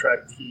expand and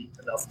contract with heat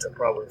enough to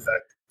probably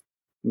affect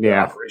the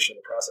operation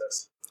of the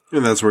process.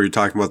 And that's where you're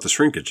talking about the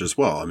shrinkage as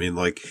well. I mean,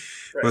 like,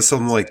 with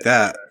something like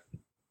that,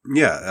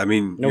 yeah, I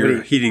mean,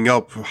 you're heating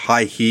up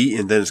high heat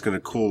and then it's going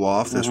to cool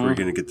off. That's where you're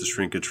going to get the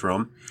shrinkage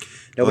from.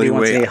 Nobody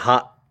wants a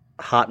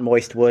hot,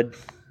 moist wood.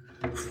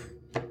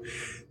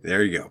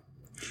 There you go.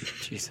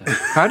 Jesus.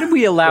 How did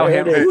we allow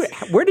him?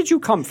 Where did you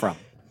come from?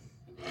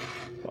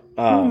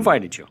 Who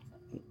invited you?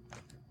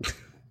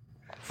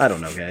 I don't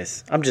know,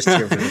 guys. I'm just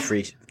here for the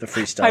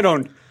free stuff. I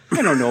don't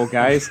know,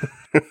 guys.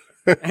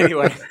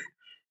 Anyway,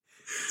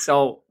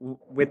 so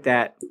with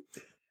that,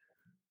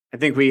 I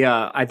think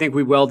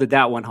we welded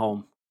that one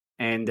home.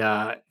 And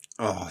oh,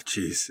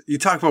 jeez, you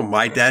talk about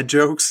my dad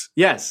jokes?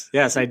 Yes,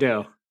 I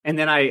do. And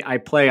then I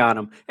play on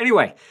them.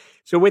 Anyway,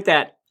 so with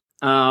that.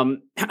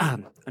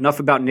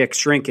 Enough about Nick's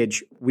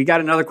shrinkage. We got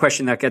another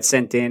question that got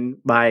sent in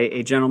by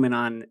a gentleman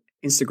on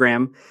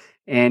Instagram,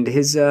 and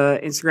his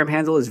Instagram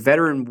handle is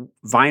Veteran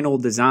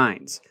Vinyl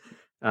Designs.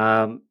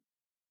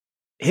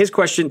 His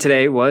question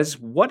today was,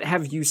 what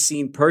have you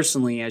seen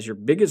personally as your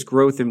biggest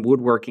growth in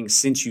woodworking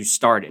since you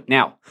started?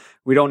 Now,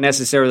 we don't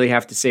necessarily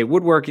have to say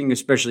woodworking,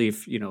 especially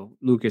if,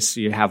 Lucas,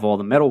 you have all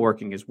the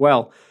metalworking as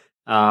well.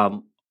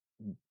 I'm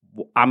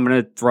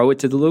going to throw it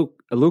to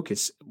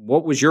Lucas.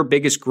 What was your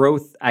biggest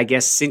growth, I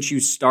guess, since you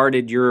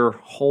started your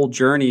whole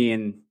journey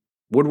in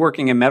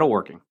woodworking and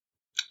metalworking?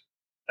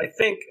 I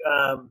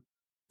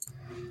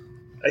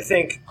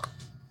think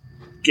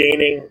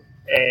gaining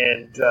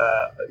and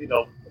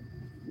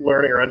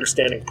learning or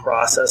understanding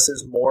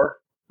processes more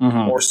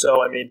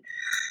so. I mean,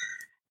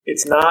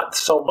 it's not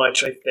so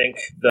much, I think,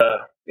 the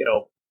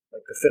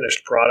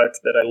finished product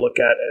that I look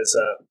at as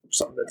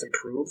something that's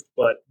improved,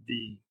 but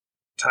the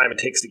time it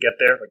takes to get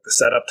there, like the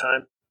setup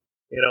time,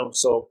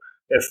 so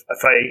if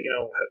I,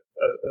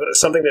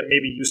 something that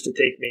maybe used to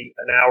take me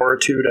an hour or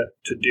two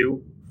to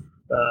do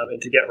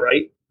and to get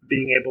right,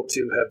 being able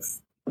to have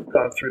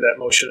gone through that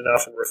motion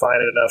enough and refine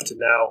it enough to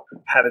now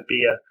have it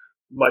be a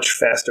much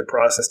faster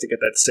process to get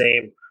that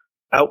same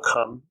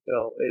outcome,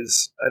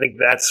 is, I think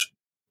that's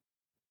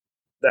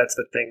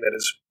the thing that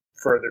has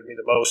furthered me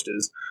the most,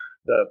 is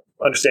the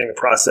understanding the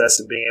process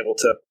and being able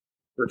to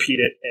repeat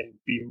it and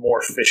be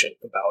more efficient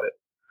about it.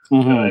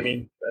 You know what I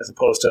mean? As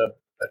opposed to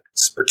a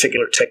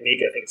particular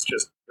technique, I think it's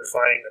just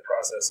refining the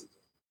processes,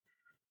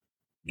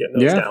 getting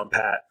those down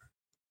pat.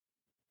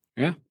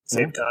 Yeah.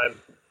 Same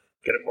time,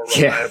 get it more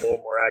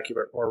reliable, more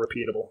accurate, more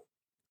repeatable.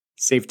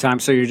 Save time,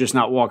 so you're just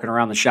not walking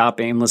around the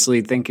shop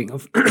aimlessly thinking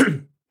of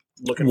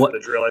looking for the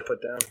drill I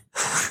put down.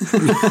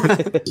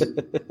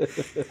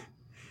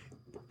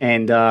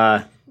 And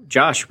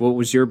Josh, what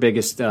was your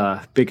biggest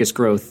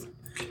growth?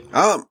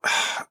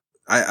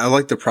 I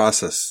like the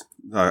process.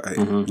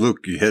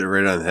 Luke, you hit it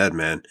right on the head,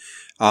 man.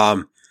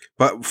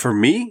 But for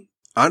me,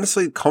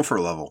 honestly,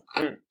 comfort level.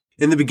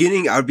 In the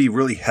beginning, I would be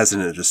really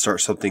hesitant to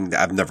start something that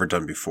I've never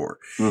done before.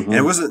 And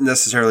it wasn't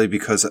necessarily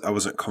because I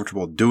wasn't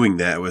comfortable doing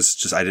that. It was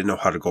just I didn't know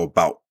how to go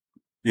about,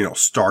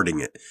 starting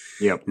it.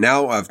 Yep.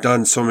 Now I've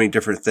done so many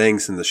different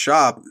things in the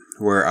shop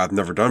where I've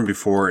never done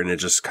before, and it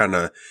just kind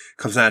of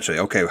comes naturally.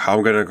 Okay, how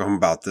am I going to go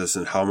about this,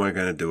 and how am I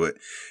going to do it?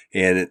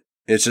 And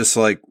it's just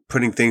like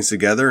putting things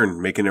together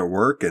and making it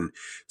work. And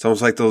it's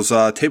almost like those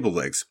table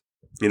legs.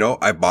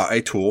 I bought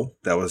a tool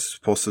that was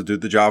supposed to do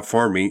the job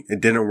for me.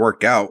 It didn't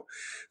work out.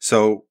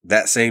 So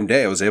that same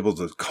day I was able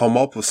to come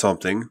up with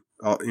something,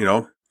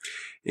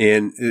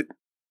 and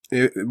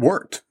it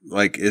worked.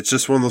 Like, it's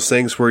just one of those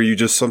things where you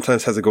just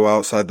sometimes have to go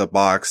outside the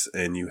box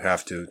and you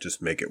have to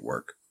just make it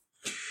work.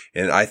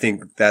 And I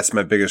think that's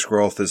my biggest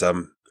growth, is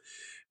I'm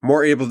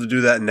more able to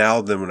do that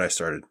now than when I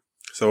started.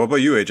 So what about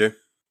you, AJ?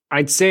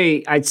 I'd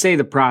say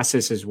the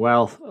process as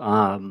well.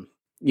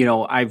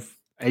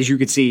 As you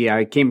can see,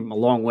 I came a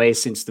long way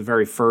since the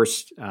very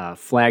first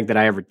flag that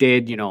I ever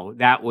did.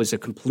 That was a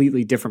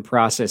completely different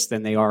process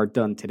than they are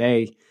done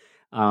today.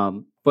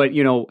 But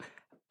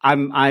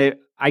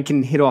I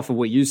can hit off of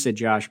what you said,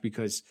 Josh,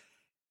 because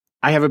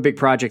I have a big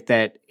project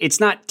that it's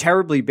not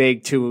terribly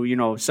big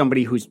to,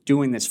 somebody who's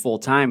doing this full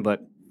time,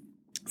 but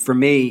for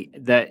me,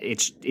 that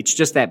it's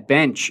just that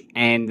bench,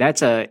 and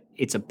it's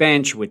a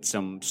bench with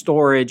some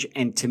storage.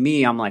 And to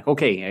me, I'm like,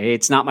 okay,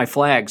 it's not my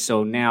flag.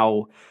 So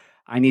now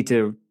I need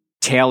to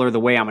tailor the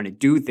way I'm going to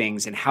do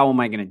things and how am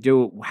I going to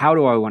do it? How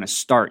do I want to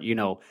start?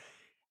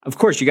 Of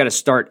course, you got to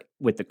start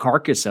with the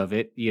carcass of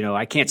it.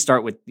 I can't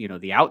start with,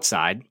 the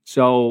outside.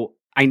 So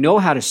I know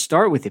how to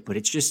start with it, but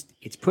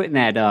it's putting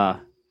that,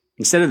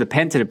 instead of the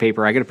pen to the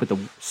paper, I got to put the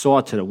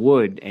saw to the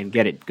wood and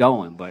get it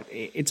going. But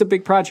it's a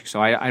big project,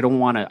 so I don't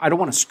want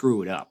to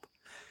screw it up.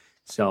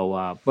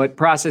 So, but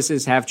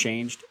processes have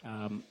changed.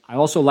 I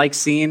also like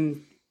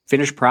seeing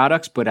finished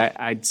products, but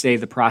I'd say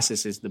the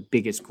process is the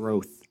biggest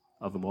growth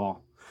of them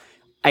all.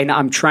 And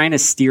I'm trying to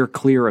steer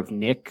clear of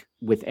Nick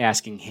with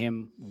asking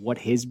him what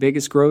his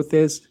biggest growth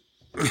is.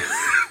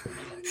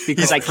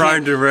 Because He's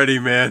primed and ready,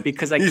 man.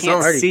 Because I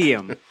can't see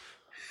him.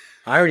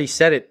 I already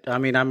said it. I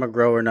mean, I'm a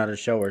grower, not a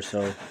shower.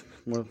 So,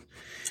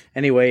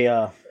 anyway,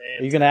 are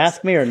you going to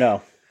ask me or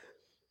no?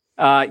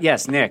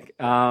 Yes, Nick.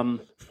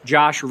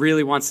 Josh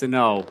really wants to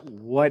know,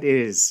 what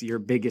is your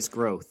biggest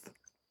growth?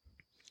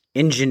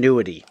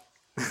 Ingenuity.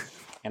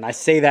 And I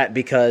say that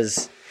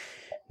because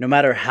no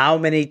matter how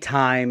many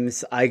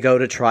times I go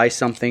to try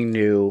something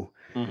new,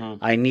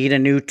 I need a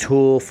new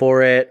tool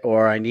for it,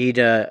 or I need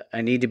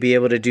to be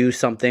able to do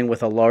something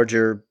with a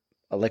larger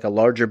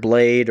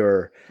blade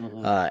or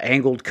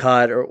angled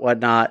cut or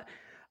whatnot.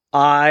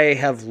 I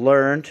have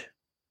learned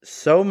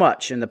so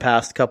much in the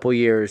past couple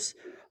years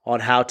on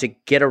how to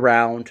get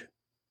around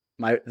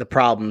the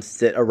problems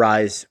that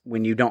arise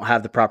when you don't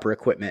have the proper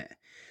equipment.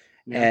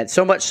 And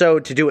so much so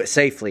to do it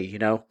safely,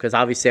 because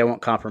obviously I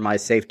won't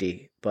compromise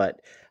safety.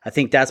 But I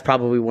think that's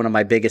probably one of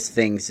my biggest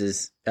things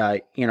is,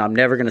 I'm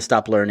never going to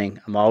stop learning.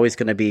 I'm always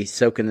going to be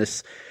soaking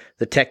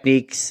the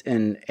techniques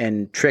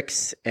and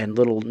tricks and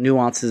little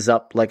nuances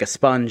up like a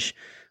sponge.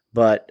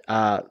 But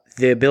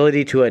the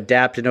ability to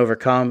adapt and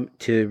overcome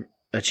to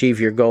achieve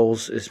your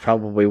goals is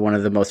probably one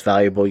of the most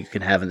valuable you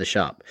can have in the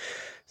shop.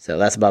 So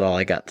that's about all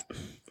I got.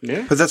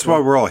 Yeah. But that's why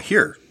we're all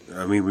here.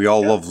 I mean, we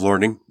all love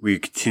learning. We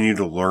continue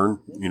to learn,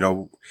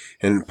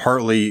 and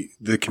partly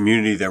the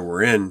community that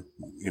we're in,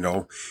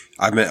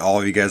 I've met all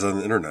of you guys on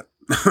the internet.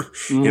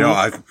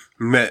 I've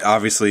met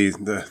obviously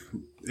the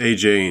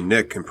AJ and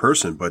Nick in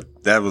person,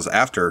 but that was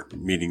after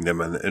meeting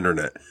them on the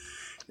internet.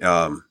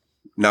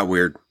 Not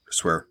weird, I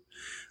swear.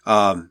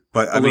 But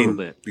I mean,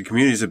 the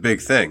community is a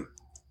big thing.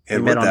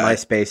 And we met on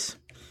MySpace.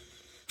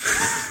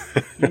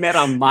 You met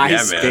on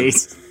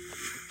MySpace.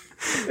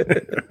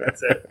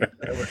 That's it.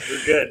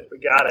 We're good. We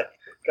got it.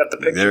 Got the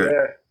picture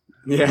there.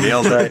 Yeah.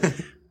 Nailed it.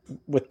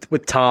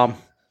 With Tom.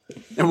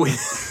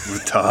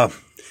 With Tom.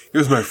 He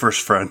was my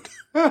first friend.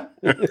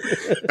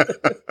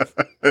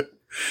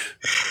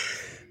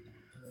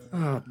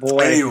 Oh, boy.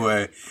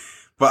 Anyway,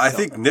 but I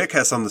think Nick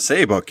has something to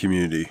say about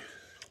community.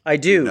 I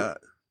do.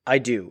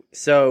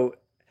 So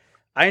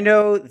I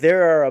know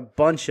there are a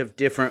bunch of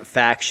different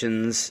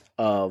factions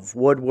of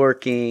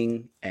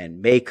woodworking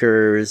and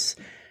makers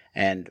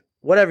and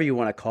whatever you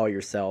want to call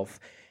yourself.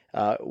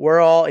 We're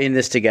all in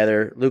this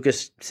together.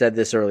 Lucas said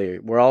this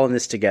earlier. We're all in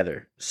this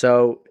together.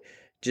 So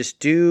just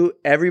do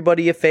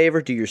everybody a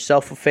favor. Do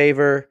yourself a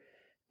favor.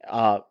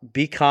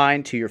 Be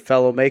kind to your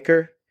fellow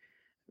maker,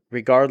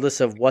 regardless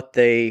of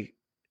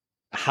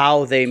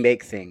how they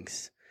make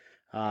things.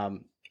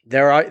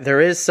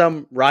 There is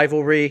some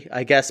rivalry,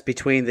 I guess,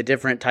 between the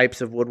different types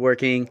of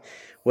woodworking,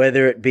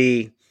 whether it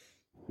be,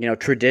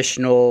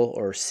 traditional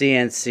or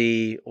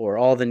CNC or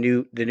all the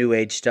new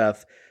age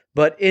stuff.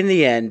 But in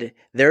the end,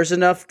 there's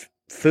enough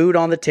food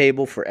on the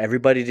table for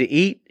everybody to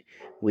eat.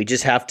 We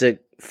just have to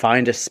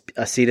find a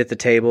seat at the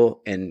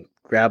table and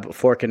grab a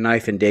fork and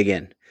knife and dig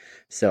in.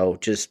 So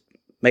just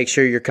make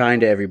sure you're kind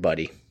to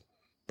everybody.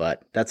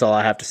 But that's all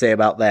I have to say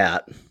about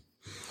that.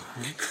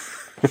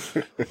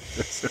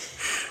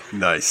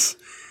 Nice.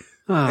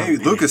 Oh, hey,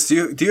 man. Lucas, do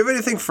you have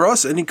anything for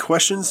us? Any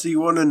questions that you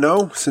want to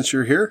know since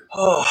you're here?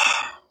 Oh,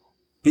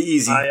 be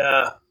easy.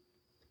 I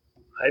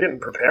didn't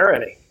prepare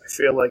any. I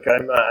feel like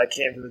I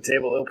came to the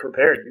table ill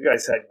prepared. You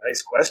guys had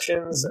nice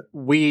questions.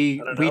 We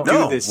do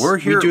No, this. we're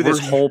here- We do this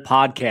we're- whole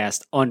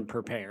podcast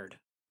unprepared.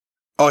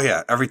 Oh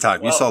yeah, every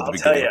time. You saw at the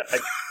beginning.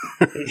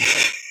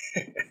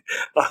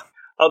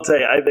 I'll tell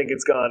you, I think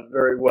it's gone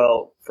very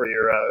well for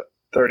your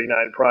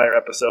 39 prior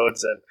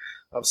episodes, and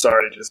I'm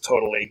sorry to just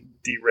totally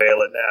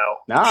derail it now.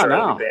 I'm sure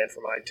I'll be banned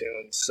from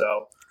iTunes.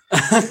 So,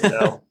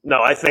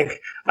 no, I think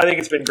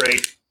it's been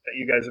great.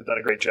 You guys have done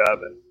a great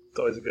job, and it's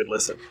always a good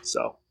listen.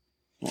 So,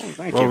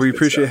 Thank well, you. we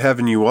appreciate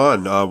having you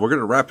on. We're going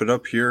to wrap it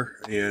up here,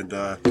 and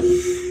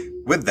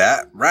with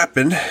that,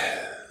 wrapping.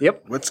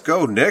 Yep. Let's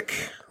go,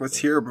 Nick. Let's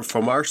hear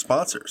from our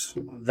sponsors.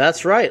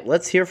 That's right.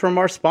 Let's hear from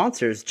our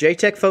sponsors,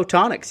 JTech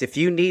Photonics. If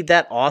you need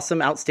that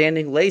awesome,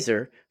 outstanding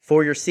laser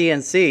for your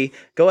CNC,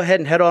 go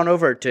ahead and head on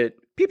over to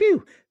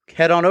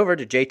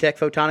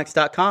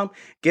jtechphotonics.com.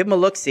 Give them a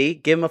look-see.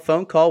 Give them a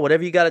phone call.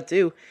 Whatever you got to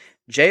do.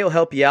 Jay will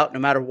help you out no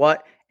matter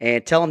what.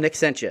 And tell them Nick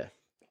sent you.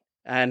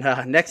 And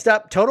next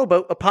up, Total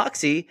Boat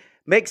Epoxy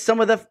makes some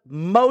of the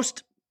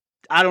most,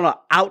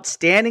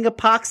 outstanding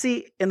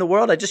epoxy in the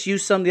world. I just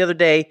used some the other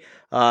day.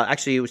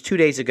 Actually, it was 2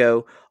 days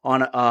ago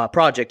on a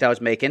project I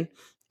was making.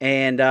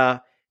 And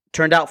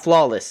turned out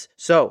flawless.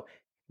 So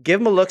give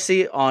them a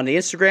look-see on the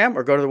Instagram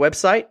or go to the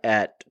website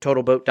at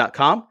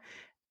totalboat.com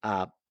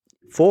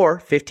for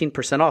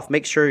 15% off.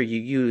 Make sure you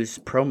use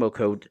promo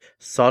code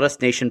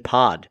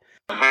SawdustNationPod.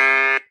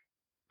 I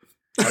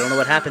don't know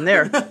what happened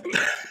there.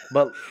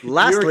 But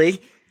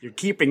lastly... You're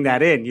keeping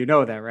that in. You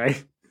know that,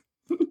 right?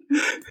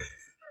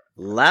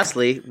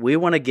 Lastly, we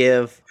want to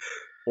give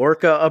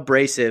Orca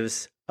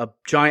Abrasives a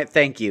giant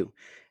thank you.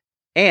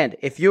 And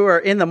if you are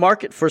in the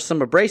market for some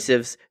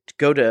abrasives,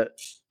 go to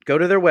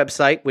their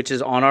website, which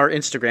is on our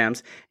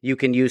Instagrams. You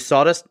can use Go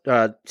to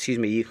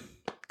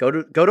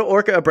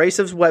Orca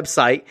Abrasives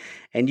website,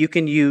 and you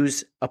can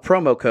use a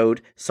promo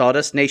code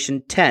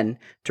SawdustNation10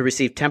 to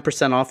receive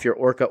 10% off your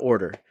Orca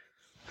order.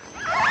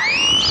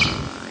 I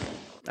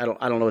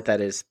don't know what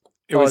that is.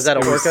 Is that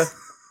an orca?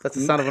 That's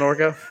the sound of an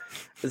orca.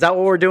 Is that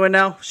what we're doing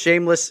now?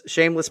 Shameless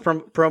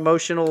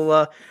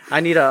promotional. I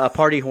need a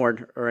party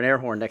horn or an air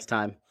horn next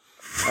time.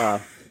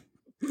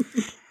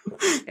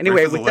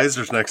 Anyway, with the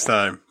lasers next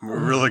time, we're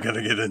really going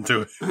to get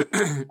into it.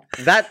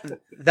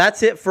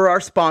 That's it for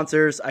our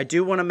sponsors. I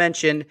do want to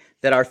mention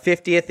that our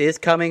 50th is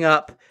coming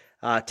up,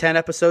 10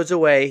 episodes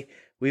away.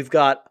 We've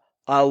got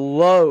a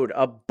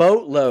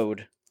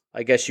boatload,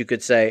 I guess you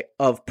could say,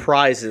 of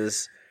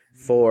prizes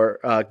for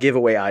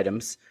giveaway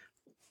items.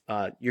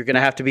 You're going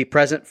to have to be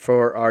present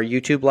for our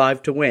YouTube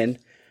Live to win,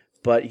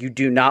 but you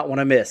do not want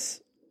to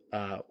miss.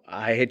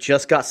 I had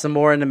just got some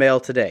more in the mail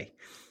today.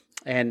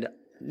 And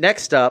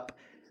next up,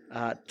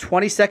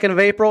 22nd of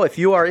April, if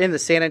you are in the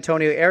San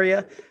Antonio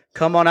area,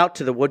 come on out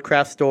to the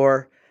Woodcraft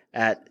store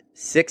at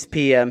 6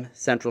 p.m.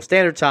 Central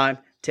Standard Time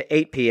to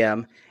 8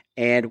 p.m.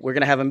 And we're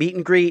going to have a meet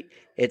and greet.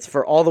 It's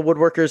for all the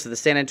woodworkers of the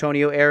San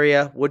Antonio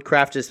area.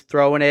 Woodcraft is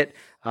throwing it.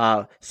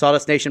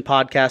 Sawdust Nation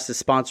Podcast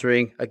is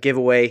sponsoring a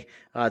giveaway.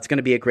 It's going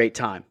to be a great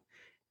time.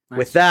 Nice.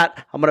 With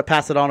that, I'm going to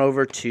pass it on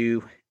over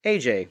to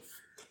AJ.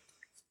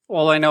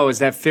 All I know is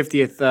that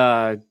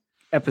 50th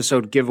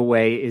episode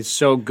giveaway is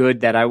so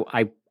good that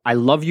I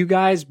love you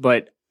guys,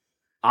 but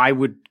I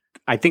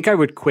think I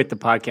would quit the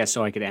podcast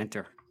so I could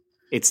enter.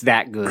 It's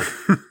that good.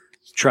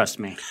 Trust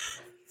me.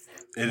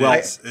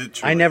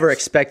 I never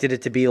expected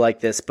it to be like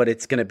this, but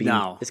it's going to be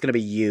it's going to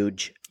be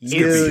huge.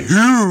 Huge.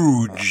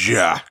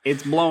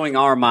 It's blowing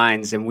our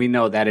minds, and we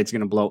know that it's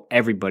going to blow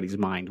everybody's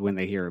mind when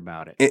they hear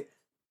about it.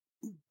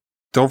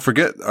 Don't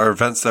forget our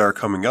events that are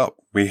coming up.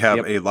 We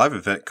have a live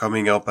event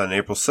coming up on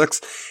April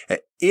 6th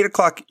at 8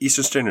 o'clock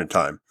Eastern Standard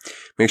Time.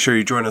 Make sure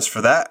you join us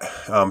for that.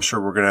 I'm sure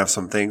we're going to have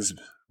some things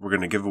we're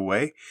going to give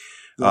away,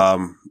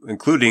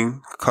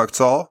 including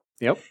Cuxall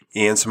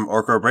and some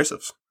Orca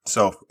abrasives.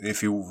 So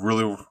if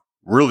you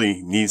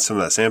really need some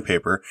of that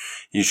sandpaper,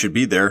 you should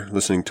be there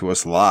listening to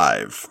us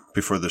live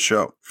before the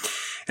show.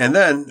 And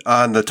then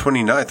on the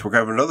 29th, we're going to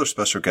have another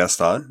special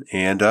guest on,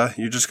 and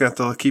you're just going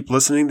to have to keep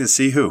listening to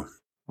see who.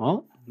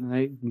 Well,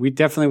 we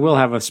definitely will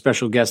have a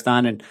special guest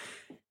on, and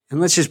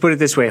let's just put it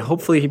this way.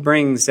 Hopefully he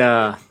brings,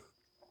 how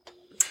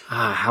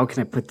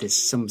can I put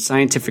this? Some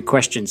scientific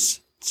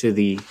questions to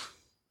the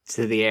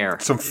air.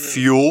 Some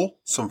fuel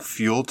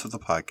to the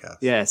podcast.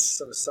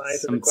 Yes.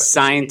 Some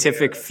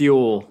scientific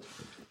fuel.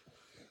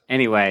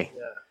 Anyway,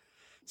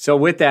 so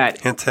with that,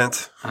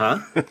 hint.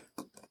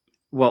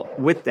 Well,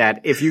 with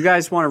that, if you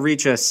guys want to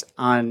reach us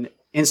on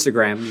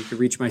Instagram, you can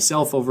reach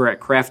myself over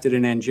at Crafted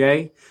and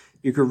NJ.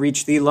 You can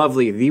reach the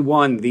lovely, the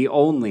one, the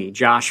only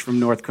Josh from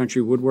North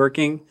Country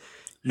Woodworking.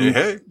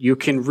 You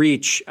can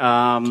reach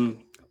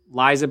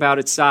Lies About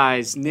Its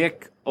Size,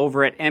 Nick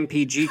over at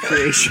MPG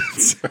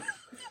Creations.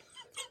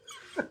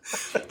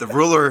 The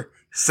ruler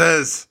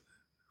says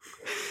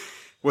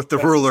what the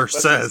ruler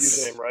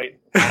says. Name, right?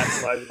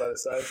 Lies About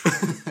Its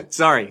Size.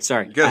 Sorry.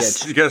 You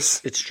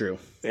guess. It's true.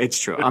 It's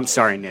true. I'm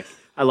sorry, Nick.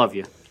 I love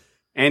you.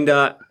 And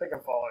I think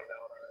I'm following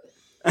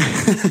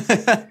that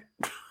one already.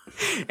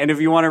 And if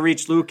you want to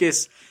reach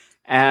Lucas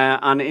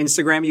on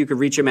Instagram, you can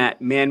reach him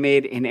at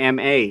Manmade in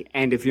MA.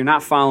 And if you're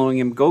not following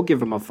him, go give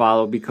him a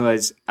follow,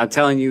 because I'm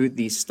telling you,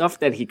 the stuff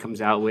that he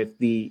comes out with,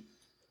 the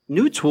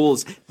new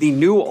tools, the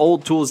new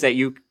old tools that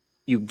you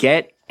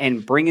get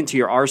and bring into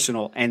your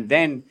arsenal, and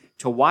then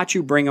to watch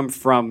you bring them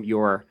from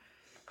your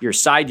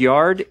side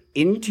yard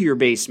into your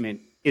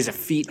basement is a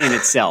feat in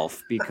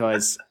itself,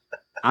 because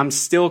I'm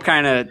still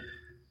I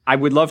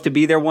would love to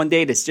be there one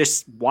day to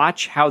just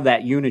watch how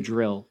that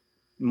Unidrill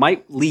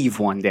might leave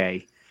one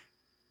day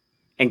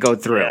and go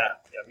through. Yeah,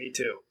 me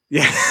too.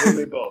 Yeah.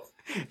 We both.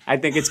 I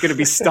think it's going to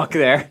be stuck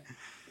there.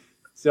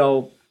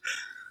 So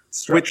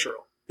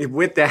structural.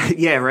 With that,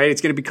 yeah, right. It's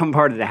going to become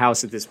part of the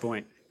house at this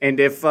point. And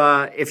if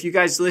you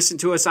guys listen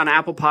to us on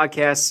Apple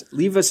Podcasts,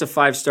 leave us a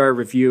 5-star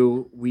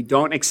review. We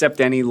don't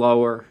accept any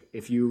lower.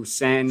 If you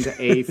send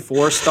a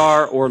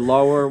 4-star or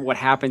lower, what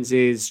happens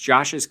is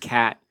Josh's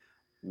cat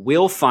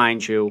will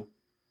find you,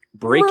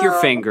 break your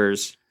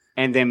fingers,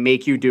 and then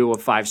make you do a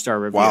 5-star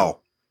review. Wow.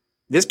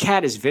 This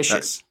cat is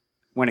vicious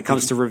when it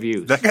comes to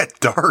reviews. That got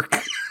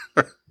dark.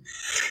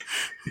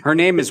 Her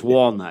name is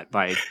Walnut,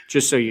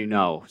 just so you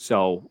know.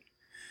 So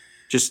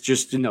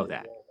just to know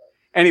that.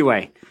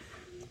 Anyway,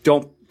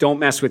 don't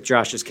mess with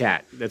Josh's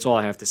cat. That's all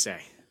I have to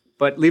say.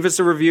 But leave us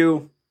a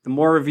review. the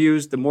more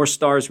reviews, the more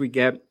stars we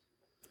get,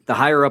 the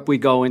higher up we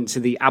go into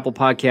the Apple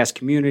Podcast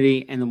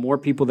community, and the more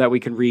people that we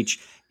can reach.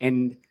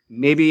 And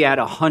maybe at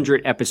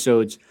 100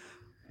 episodes,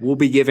 we'll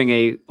be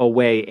giving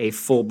away a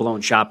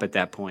full-blown shop at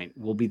that point.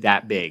 We'll be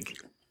that big.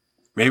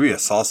 Maybe a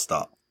sauce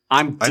stop.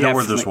 I know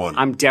where there's one.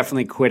 I'm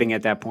definitely quitting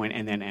at that point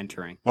and then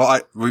entering.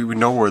 Well, we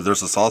know where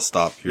there's a sauce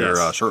stop here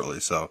shortly,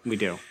 so. We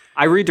do.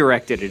 I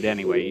redirected it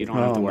anyway. You don't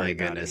have to worry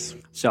about it.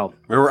 So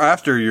we were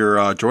after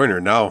your joiner.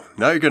 Now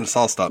you're getting a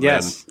sauce stop,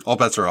 Yes. man. All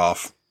bets are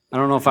off. I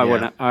don't know if I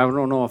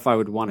don't know if I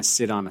would want to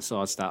sit on a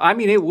sauce stop. I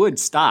mean, it would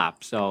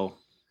stop. So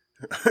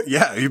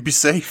Yeah, you'd be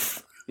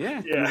safe.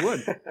 yeah. You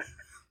would.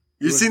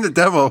 You've seen the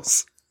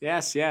demos.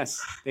 Yes.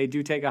 They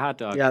do take a hot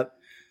dog. Yeah.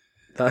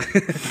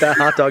 That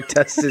hot dog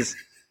test is.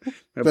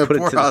 That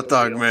poor hot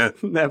dog, man.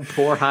 That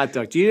poor hot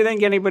dog. Do you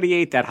think anybody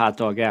ate that hot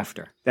dog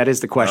after? That is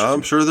the question.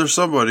 I'm sure there's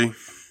somebody.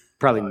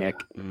 Probably Nick.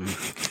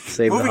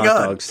 Save Moving the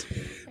hot on. dogs.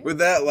 With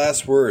that,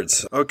 last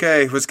words.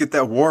 Okay, let's get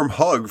that warm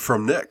hug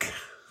from Nick.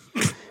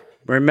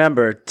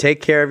 Remember, take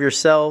care of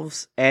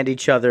yourselves and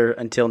each other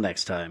until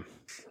next time.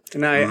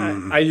 And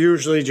I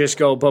usually just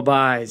go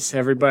bye-byes,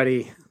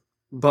 everybody.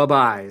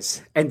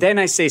 Bye-byes. And then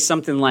I say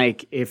something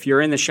like, if you're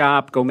in the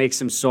shop, go make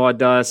some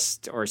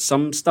sawdust or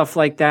some stuff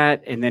like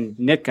that. And then,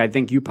 Nick, I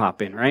think you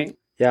pop in, right?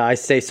 Yeah, I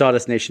say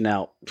Sawdust Nation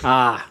out.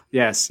 Ah,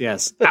 yes.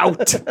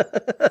 Out.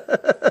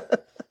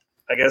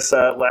 I guess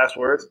last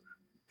words.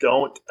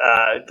 Don't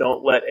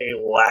let a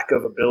lack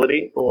of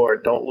ability or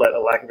don't let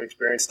a lack of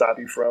experience stop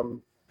you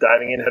from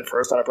diving in head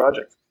first on a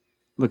project.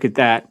 Look at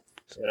that.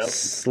 You know?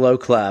 Slow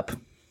clap.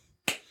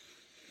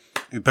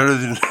 Better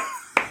than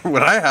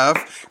what I have,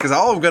 because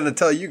all I'm going to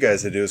tell you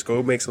guys to do is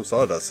go make some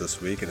sawdust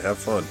this week and have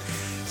fun.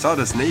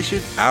 Sawdust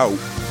Nation, out.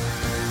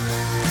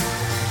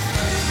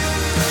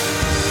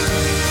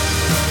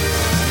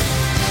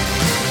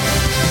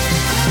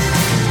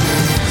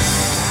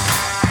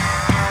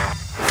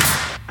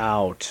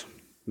 Out.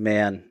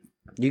 Man,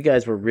 you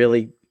guys were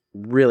really,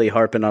 really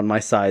harping on my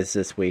size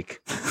this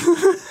week.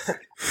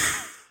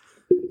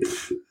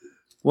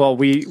 Well,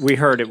 we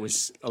heard it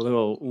was a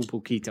little un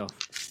poquito.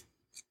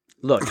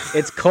 Look,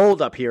 it's cold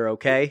up here,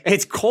 okay?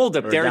 It's cold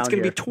up there. It's down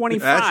going to here. be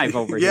 25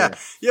 over here.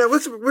 Yeah,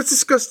 let's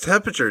discuss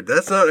temperature.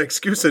 That's not an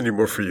excuse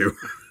anymore for you.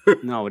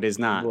 No, it is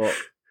not. Well,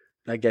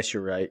 I guess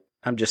you're right.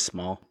 I'm just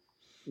small.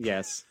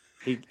 Yes.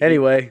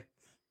 Anyway,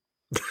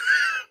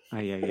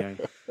 Ay.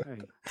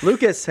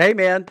 Lucas, hey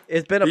man,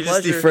 it's been a You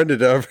just pleasure.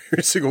 defriended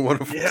every single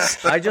one of Yeah.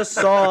 us. I just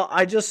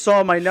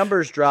saw my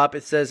numbers drop.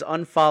 It says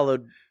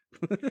unfollowed.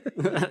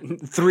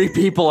 3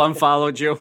 people unfollowed you.